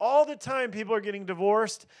pastor, all the time people are getting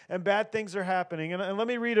divorced and bad things are happening. And let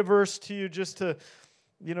me read a verse to you just to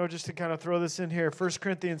kind of throw this in here. 1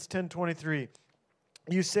 Corinthians 10:23.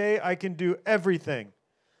 You say, I can do everything.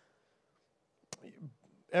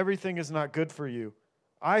 Everything is not good for you.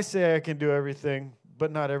 I say I can do everything,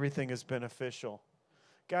 but not everything is beneficial.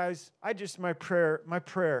 Guys, my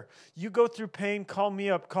prayer, you go through pain, call me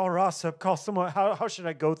up, call Ross up, call someone. How should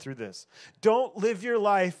I go through this? Don't live your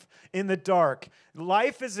life in the dark.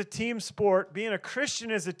 Life is a team sport. Being a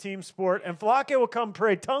Christian is a team sport. And Folake will come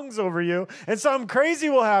pray tongues over you, and something crazy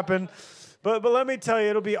will happen. But let me tell you,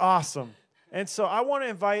 it'll be awesome. And so I want to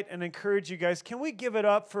invite and encourage you guys, can we give it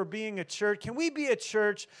up for being a church? Can we be a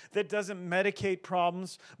church that doesn't medicate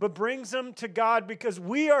problems, but brings them to God, because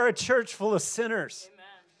we are a church full of sinners. Amen.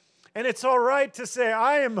 And it's all right to say,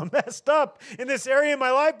 I am messed up in this area of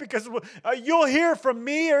my life, because you'll hear from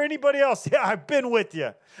me or anybody else, yeah, I've been with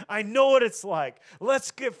you. I know what it's like.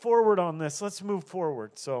 Let's get forward on this. Let's move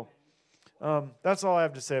forward. So that's all I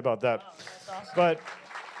have to say about that. Wow, that's awesome. But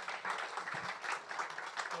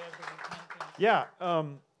yeah,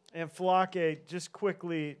 and Folake, just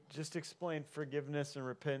quickly, just explain forgiveness and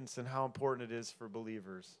repentance and how important it is for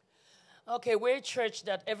believers. Okay, we're a church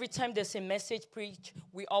that every time there's a message preached,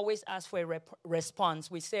 we always ask for a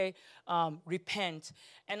response. We say, repent.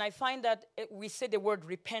 And I find that we say the word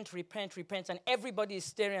repent, repent, repent, and everybody is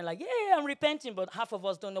staring like, yeah, I'm repenting, but half of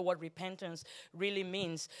us don't know what repentance really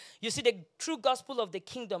means. You see, the true gospel of the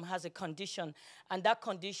kingdom has a condition, and that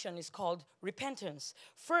condition is called repentance.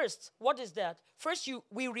 First, what is that? First,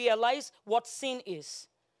 we realize what sin is.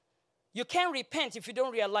 You can't repent if you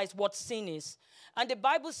don't realize what sin is. And the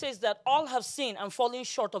Bible says that all have sinned and fallen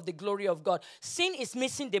short of the glory of God. Sin is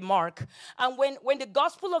missing the mark. And when the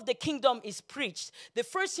gospel of the kingdom is preached, the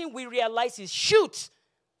first thing we realize is, shoot,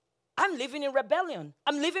 I'm living in rebellion.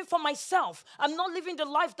 I'm living for myself. I'm not living the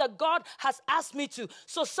life that God has asked me to.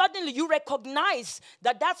 So suddenly you recognize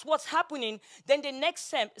that that's what's happening. Then the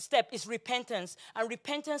next step is repentance. And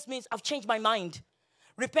repentance means I've changed my mind.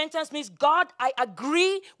 Repentance means, God, I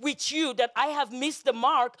agree with you that I have missed the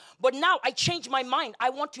mark, but now I change my mind. I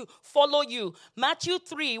want to follow you. Matthew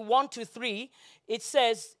 3:1-3, it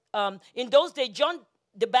says, in those days, John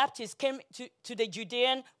the Baptist came to the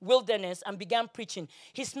Judean wilderness and began preaching.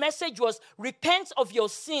 His message was, repent of your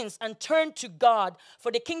sins and turn to God,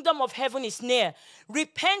 for the kingdom of heaven is near.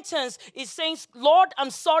 Repentance is saying, Lord, I'm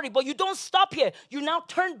sorry, but you don't stop here. You now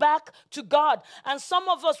turn back to God. And some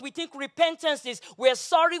of us, we think repentance is, we're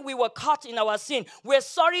sorry we were caught in our sin. We're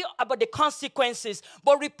sorry about the consequences.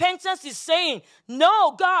 But repentance is saying,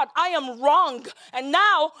 no, God, I am wrong. And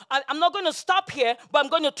now I'm not going to stop here, but I'm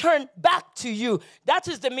going to turn back to you. That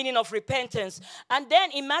is the meaning of repentance. And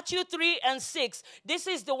then in Matthew 3:6, this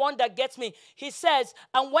is the one that gets me. He says,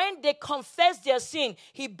 and when they confessed their sin,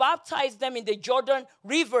 he baptized them in the Jordan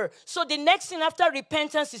River. So the next thing after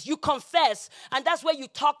repentance is you confess. And that's where you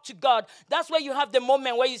talk to God. That's where you have the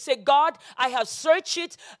moment where you say, God, I have searched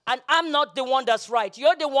it, and I'm not the one that's right.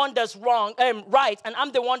 You're the one that's wrong, right, and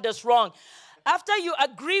I'm the one that's wrong. After you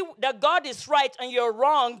agree that God is right and you're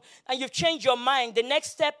wrong, and you've changed your mind, the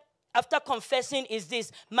next step after confessing is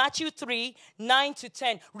this. Matthew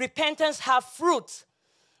 3:9-10. Repentance have fruit.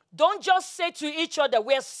 Don't just say to each other,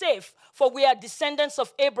 we're safe, for we are descendants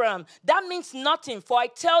of Abraham. That means nothing, for I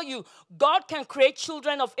tell you, God can create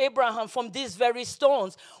children of Abraham from these very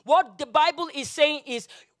stones. What the Bible is saying is,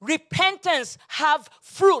 repentance have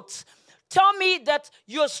fruit. Tell me that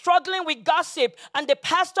you're struggling with gossip and the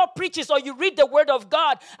pastor preaches, or you read the word of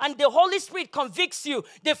God and the Holy Spirit convicts you.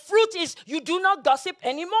 The fruit is you do not gossip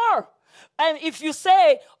anymore. And if you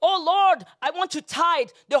say, oh Lord, I want to tithe,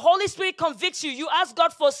 the Holy Spirit convicts you. You ask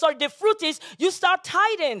God for sorry. The fruit is you start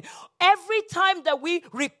tithing. Every time that we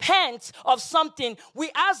repent of something, we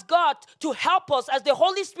ask God to help us. As the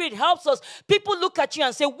Holy Spirit helps us, people look at you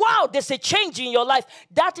and say, wow, there's a change in your life.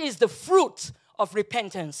 That is the fruit of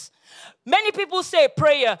repentance. Many people say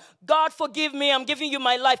prayer, God forgive me, I'm giving you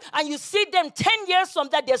my life. And you see them 10 years from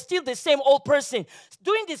that, they're still the same old person,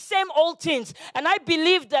 doing the same old things. And I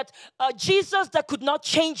believe that Jesus that could not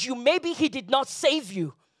change you, maybe he did not save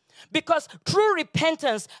you. Because true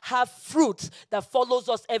repentance have fruit that follows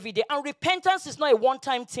us every day. And repentance is not a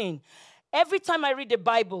one-time thing. Every time I read the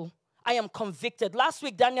Bible, I am convicted. Last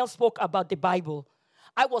week, Daniel spoke about the Bible.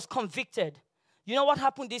 I was convicted. You know what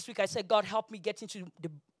happened this week? I said, God, help me get into the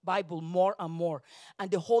Bible more and more. And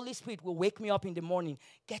the Holy Spirit will wake me up in the morning,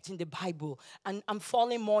 get in the Bible, and I'm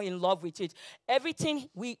falling more in love with it. Everything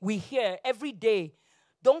we hear every day,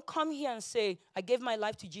 don't come here and say, I gave my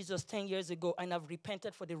life to Jesus 10 years ago and I've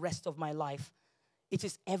repented for the rest of my life. It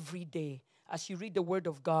is every day. As you read the Word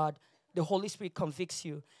of God, the Holy Spirit convicts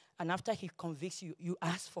you. And after he convicts you, you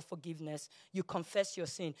ask for forgiveness. You confess your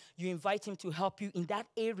sin. You invite him to help you in that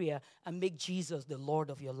area and make Jesus the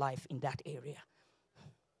Lord of your life in that area.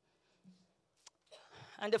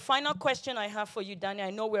 And the final question I have for you, Danny,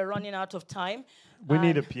 I know we're running out of time. We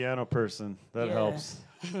need a piano person. That helps.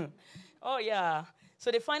 Oh, yeah.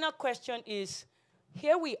 So the final question is,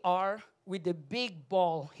 here we are with the big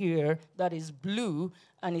ball here that is blue,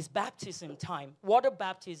 and it's baptism time, water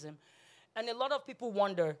baptism. And a lot of people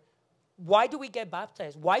wonder, why do we get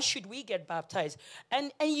baptized? Why should we get baptized?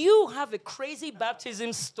 And you have a crazy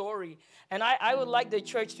baptism story. And I would like the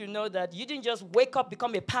church to know that you didn't just wake up,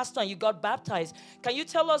 become a pastor, and you got baptized. Can you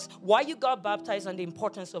tell us why you got baptized and the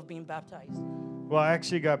importance of being baptized? Well, I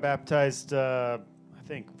actually got baptized, I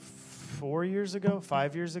think, 5 years ago.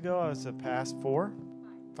 I was a pastor.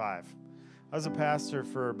 5. I was a pastor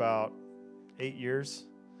for about 8 years.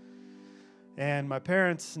 And my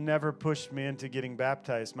parents never pushed me into getting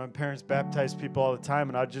baptized. My parents baptized people all the time,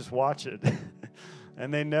 and I'd just watch it.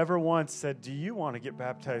 And they never once said, do you want to get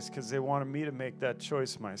baptized? Because they wanted me to make that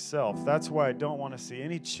choice myself. That's why I don't want to see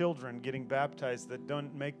any children getting baptized that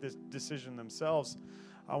don't make this decision themselves.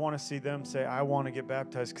 I want to see them say, I want to get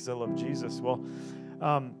baptized because I love Jesus. Well,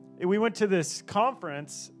 we went to this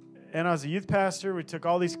conference, and I was a youth pastor. We took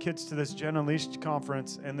all these kids to this Gen Unleashed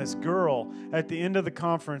conference, and this girl at the end of the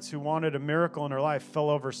conference who wanted a miracle in her life fell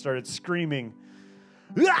over, started screaming,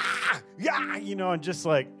 ah! Yeah, you know, and just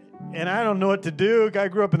like, and I don't know what to do. I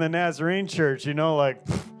grew up in the Nazarene church, you know, like,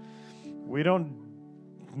 we don't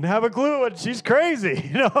have a clue what she's crazy,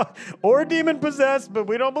 you know, or demon possessed, but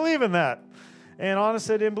we don't believe in that. And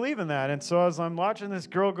honestly, I didn't believe in that. And so as I'm watching this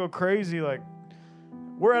girl go crazy, like,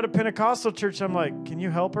 we're at a Pentecostal church. I'm like, can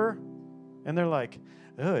you help her? And they're like,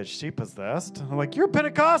 oh, is she possessed? I'm like, you're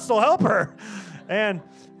Pentecostal, help her. And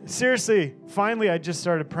seriously, finally, I just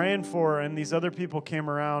started praying for her, and these other people came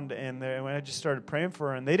around, and I just started praying for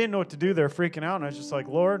her, and they didn't know what to do. They're freaking out, and I was just like,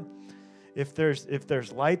 Lord, if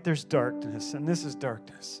there's light, there's darkness, and this is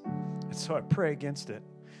darkness. And so I pray against it,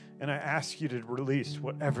 and I ask you to release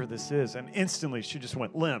whatever this is. And instantly, she just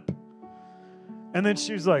went limp. And then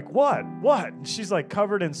she's like, what? And she's like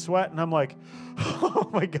covered in sweat. And I'm like, oh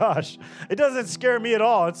my gosh, it doesn't scare me at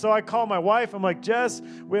all. And so I call my wife. I'm like, Jess,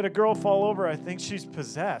 we had a girl fall over. I think she's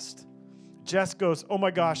possessed. Jess goes, oh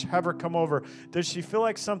my gosh, have her come over. Does she feel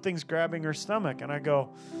like something's grabbing her stomach? And I go,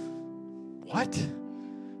 what?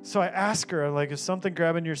 So I ask her, like, is something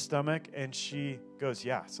grabbing your stomach? And she goes,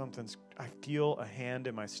 yeah, I feel a hand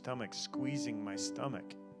in my stomach squeezing my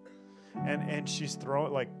stomach. And she's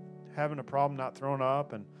having a problem not throwing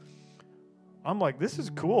up. And I'm like, this is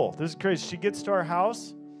cool. This is crazy. She gets to our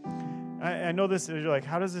house. I know this. You're like,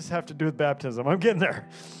 how does this have to do with baptism? I'm getting there.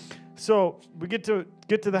 So we get to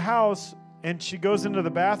the house, and she goes into the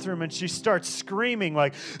bathroom, and she starts screaming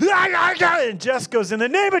like, and Jess goes, in the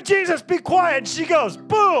name of Jesus, be quiet. And she goes,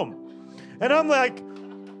 boom. And I'm like,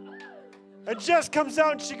 and Jess comes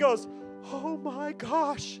out, and she goes, oh my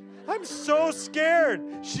gosh, I'm so scared.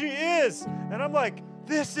 She is. And I'm like,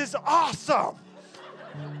 this is awesome.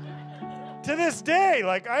 To this day,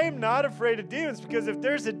 like, I am not afraid of demons, because if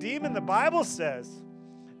there's a demon, the Bible says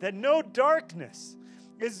that no darkness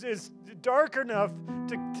is dark enough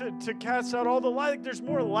to cast out all the light. Like, there's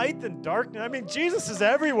more light than darkness. I mean, Jesus is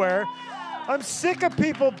everywhere. I'm sick of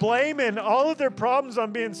people blaming all of their problems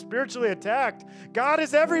on being spiritually attacked. God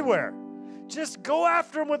is everywhere. Just go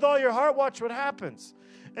after him with all your heart. Watch what happens.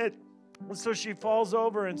 And so she falls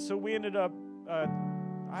over, and so we ended up...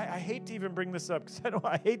 I hate to even bring this up because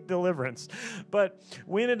I hate deliverance, but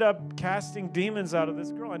we ended up casting demons out of this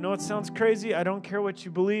girl. I know it sounds crazy. I don't care what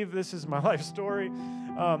you believe. This is my life story.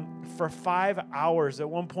 For 5 hours, at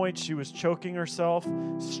one point, she was choking herself,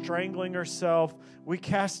 strangling herself. We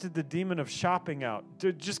casted the demon of shopping out.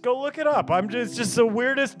 Just go look it up. It's just the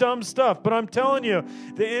weirdest, dumb stuff. But I'm telling you,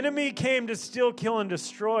 the enemy came to steal, kill, and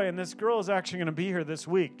destroy, and this girl is actually going to be here this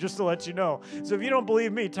week, just to let you know. So if you don't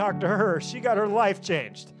believe me, talk to her. She got her life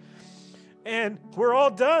changed. And we're all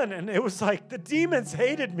done. And it was like the demons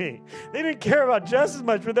hated me. They didn't care about Jess as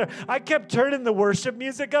much. But I kept turning the worship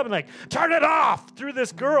music up and like, turn it off through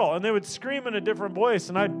this girl. And they would scream in a different voice.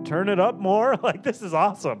 And I'd turn it up more. Like, this is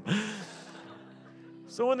awesome.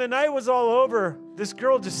 So when the night was all over, this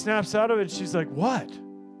girl just snaps out of it. She's like, what?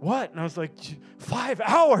 And I was like, 5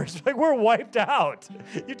 hours. Like, we're wiped out.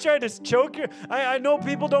 You tried to choke her. I know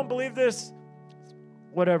people don't believe this.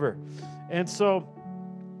 Whatever. And so...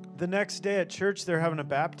 the next day at church, they're having a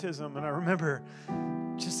baptism, and I remember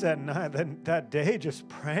just that night, that day, just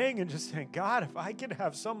praying and just saying, God, if I could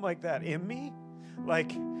have something like that in me,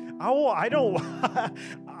 like, I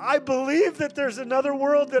believe that there's another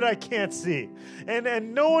world that I can't see,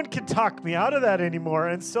 and no one can talk me out of that anymore.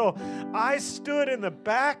 And so I stood in the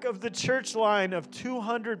back of the church line of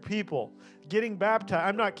 200 people getting baptized.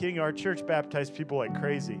 I'm not kidding. Our church baptized people like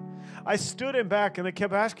crazy. I stood in back, and they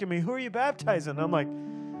kept asking me, who are you baptizing? And I'm like,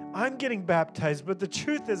 I'm getting baptized, but the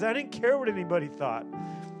truth is I didn't care what anybody thought.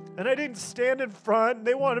 And I didn't stand in front.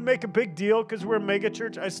 They wanted to make a big deal because we're a mega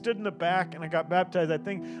church. I stood in the back, and I got baptized. I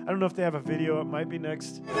don't know if they have a video. It might be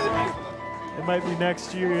next. It might be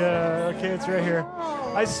next year. Okay, it's right here.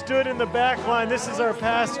 I stood in the back line. This is our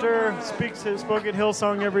pastor. Spoke at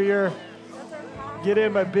Hillsong every year. Get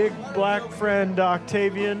in, my big black friend,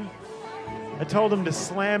 Octavian. I told him to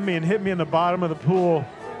slam me and hit me in the bottom of the pool.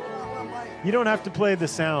 You don't have to play the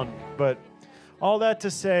sound, but all that to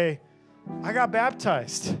say, I got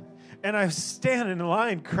baptized, and I was standing in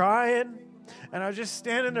line crying, and I was just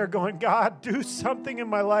standing there going, God, do something in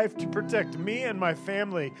my life to protect me and my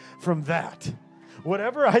family from that.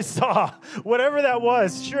 Whatever I saw, whatever that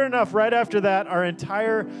was, sure enough, right after that, our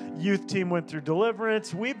entire youth team went through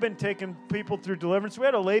deliverance. We've been taking people through deliverance. We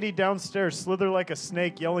had a lady downstairs slither like a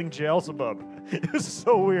snake yelling Beelzebub. It was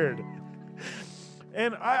so weird.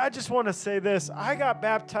 And I just want to say this. I got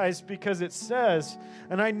baptized because it says,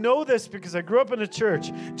 and I know this because I grew up in a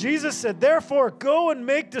church, Jesus said, therefore, go and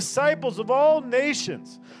make disciples of all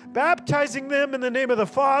nations, baptizing them in the name of the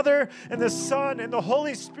Father and the Son and the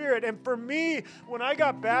Holy Spirit. And for me, when I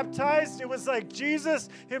got baptized, it was like Jesus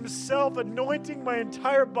himself anointing my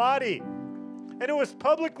entire body. And it was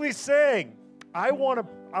publicly saying, I want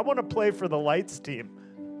to play for the lights team.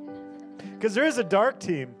 Because there is a dark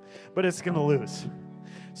team, but it's going to lose.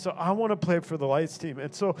 So I want to play for the lights team.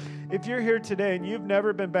 And so if you're here today and you've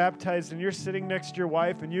never been baptized and you're sitting next to your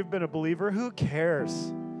wife and you've been a believer, who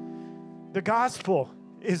cares? The gospel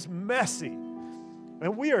is messy,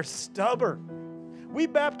 and we are stubborn. We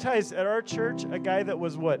baptized at our church a guy that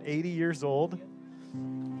was, 80 years old?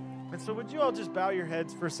 And so would you all just bow your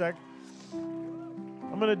heads for a sec?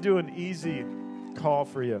 I'm going to do an easy call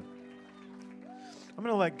for you. I'm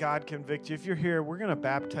going to let God convict you. If you're here, we're going to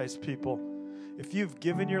baptize people. If you've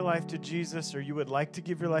given your life to Jesus or you would like to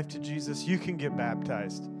give your life to Jesus, you can get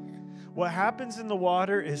baptized. What happens in the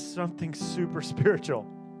water is something super spiritual.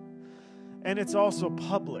 And it's also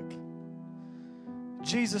public.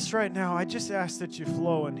 Jesus, right now, I just ask that you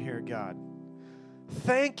flow in here, God.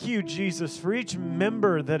 Thank you, Jesus, for each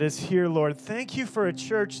member that is here, Lord. Thank you for a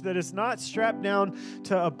church that is not strapped down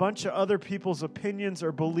to a bunch of other people's opinions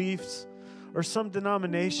or beliefs or some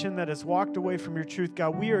denomination that has walked away from your truth,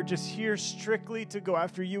 God. We are just here strictly to go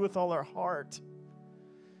after you with all our heart.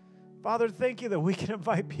 Father, thank you that we can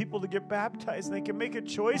invite people to get baptized and they can make a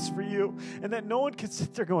choice for you and that no one can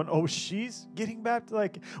sit there going, oh, she's getting baptized.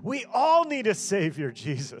 Like, we all need a Savior,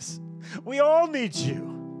 Jesus. We all need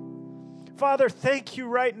you. Father, thank you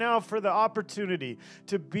right now for the opportunity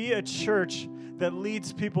to be a church that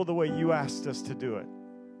leads people the way you asked us to do it.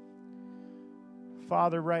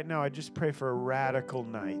 Father, right now, I just pray for a radical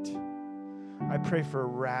night. I pray for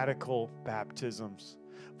radical baptisms.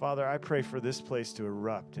 Father, I pray for this place to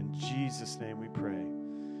erupt. In Jesus' name we pray.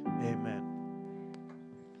 Amen.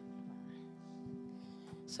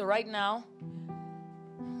 So right now,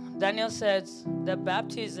 Daniel says that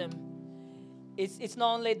baptism, it's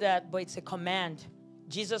not only that, but it's a command.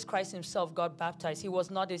 Jesus Christ himself got baptized. He was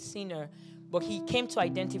not a sinner, but he came to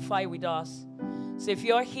identify with us. So if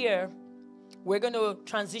you're here, we're going to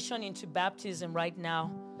transition into baptism right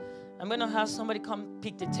now. I'm going to have somebody come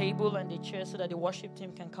pick the table and the chair so that the worship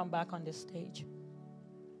team can come back on the stage.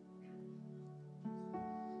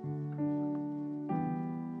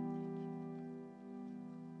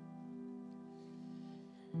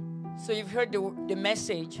 So you've heard the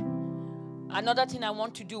message. Another thing I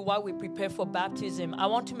want to do while we prepare for baptism, I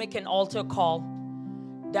want to make an altar call.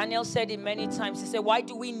 Daniel said it many times. He said, why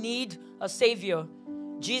do we need a Savior?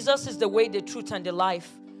 Jesus is the way, the truth, and the life.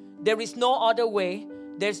 There is no other way.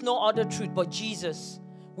 There's no other truth but Jesus.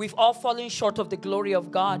 We've all fallen short of the glory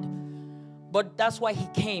of God. But that's why he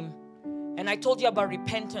came. And I told you about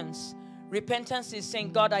repentance. Repentance is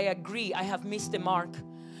saying, God, I agree. I have missed the mark.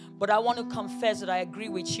 But I want to confess that I agree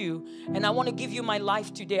with you. And I want to give you my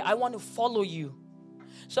life today. I want to follow you.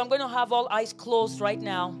 So I'm going to have all eyes closed right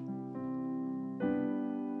now.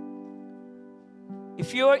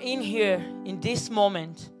 If you're in here in this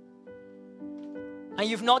moment and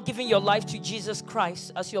you've not given your life to Jesus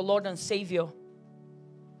Christ as your Lord and Savior,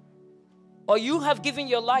 or you have given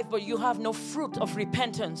your life but you have no fruit of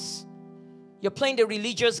repentance, you're playing the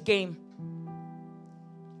religious game.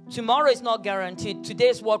 Tomorrow is not guaranteed. Today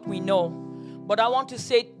is what we know. But I want to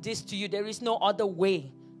say this to you. There is no other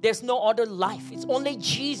way. There's no other life. It's only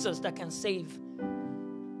Jesus that can save.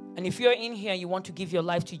 And if you're in here and you want to give your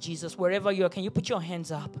life to Jesus, wherever you are, can you put your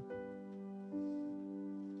hands up?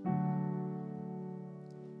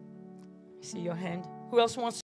 See your hand? Who else wants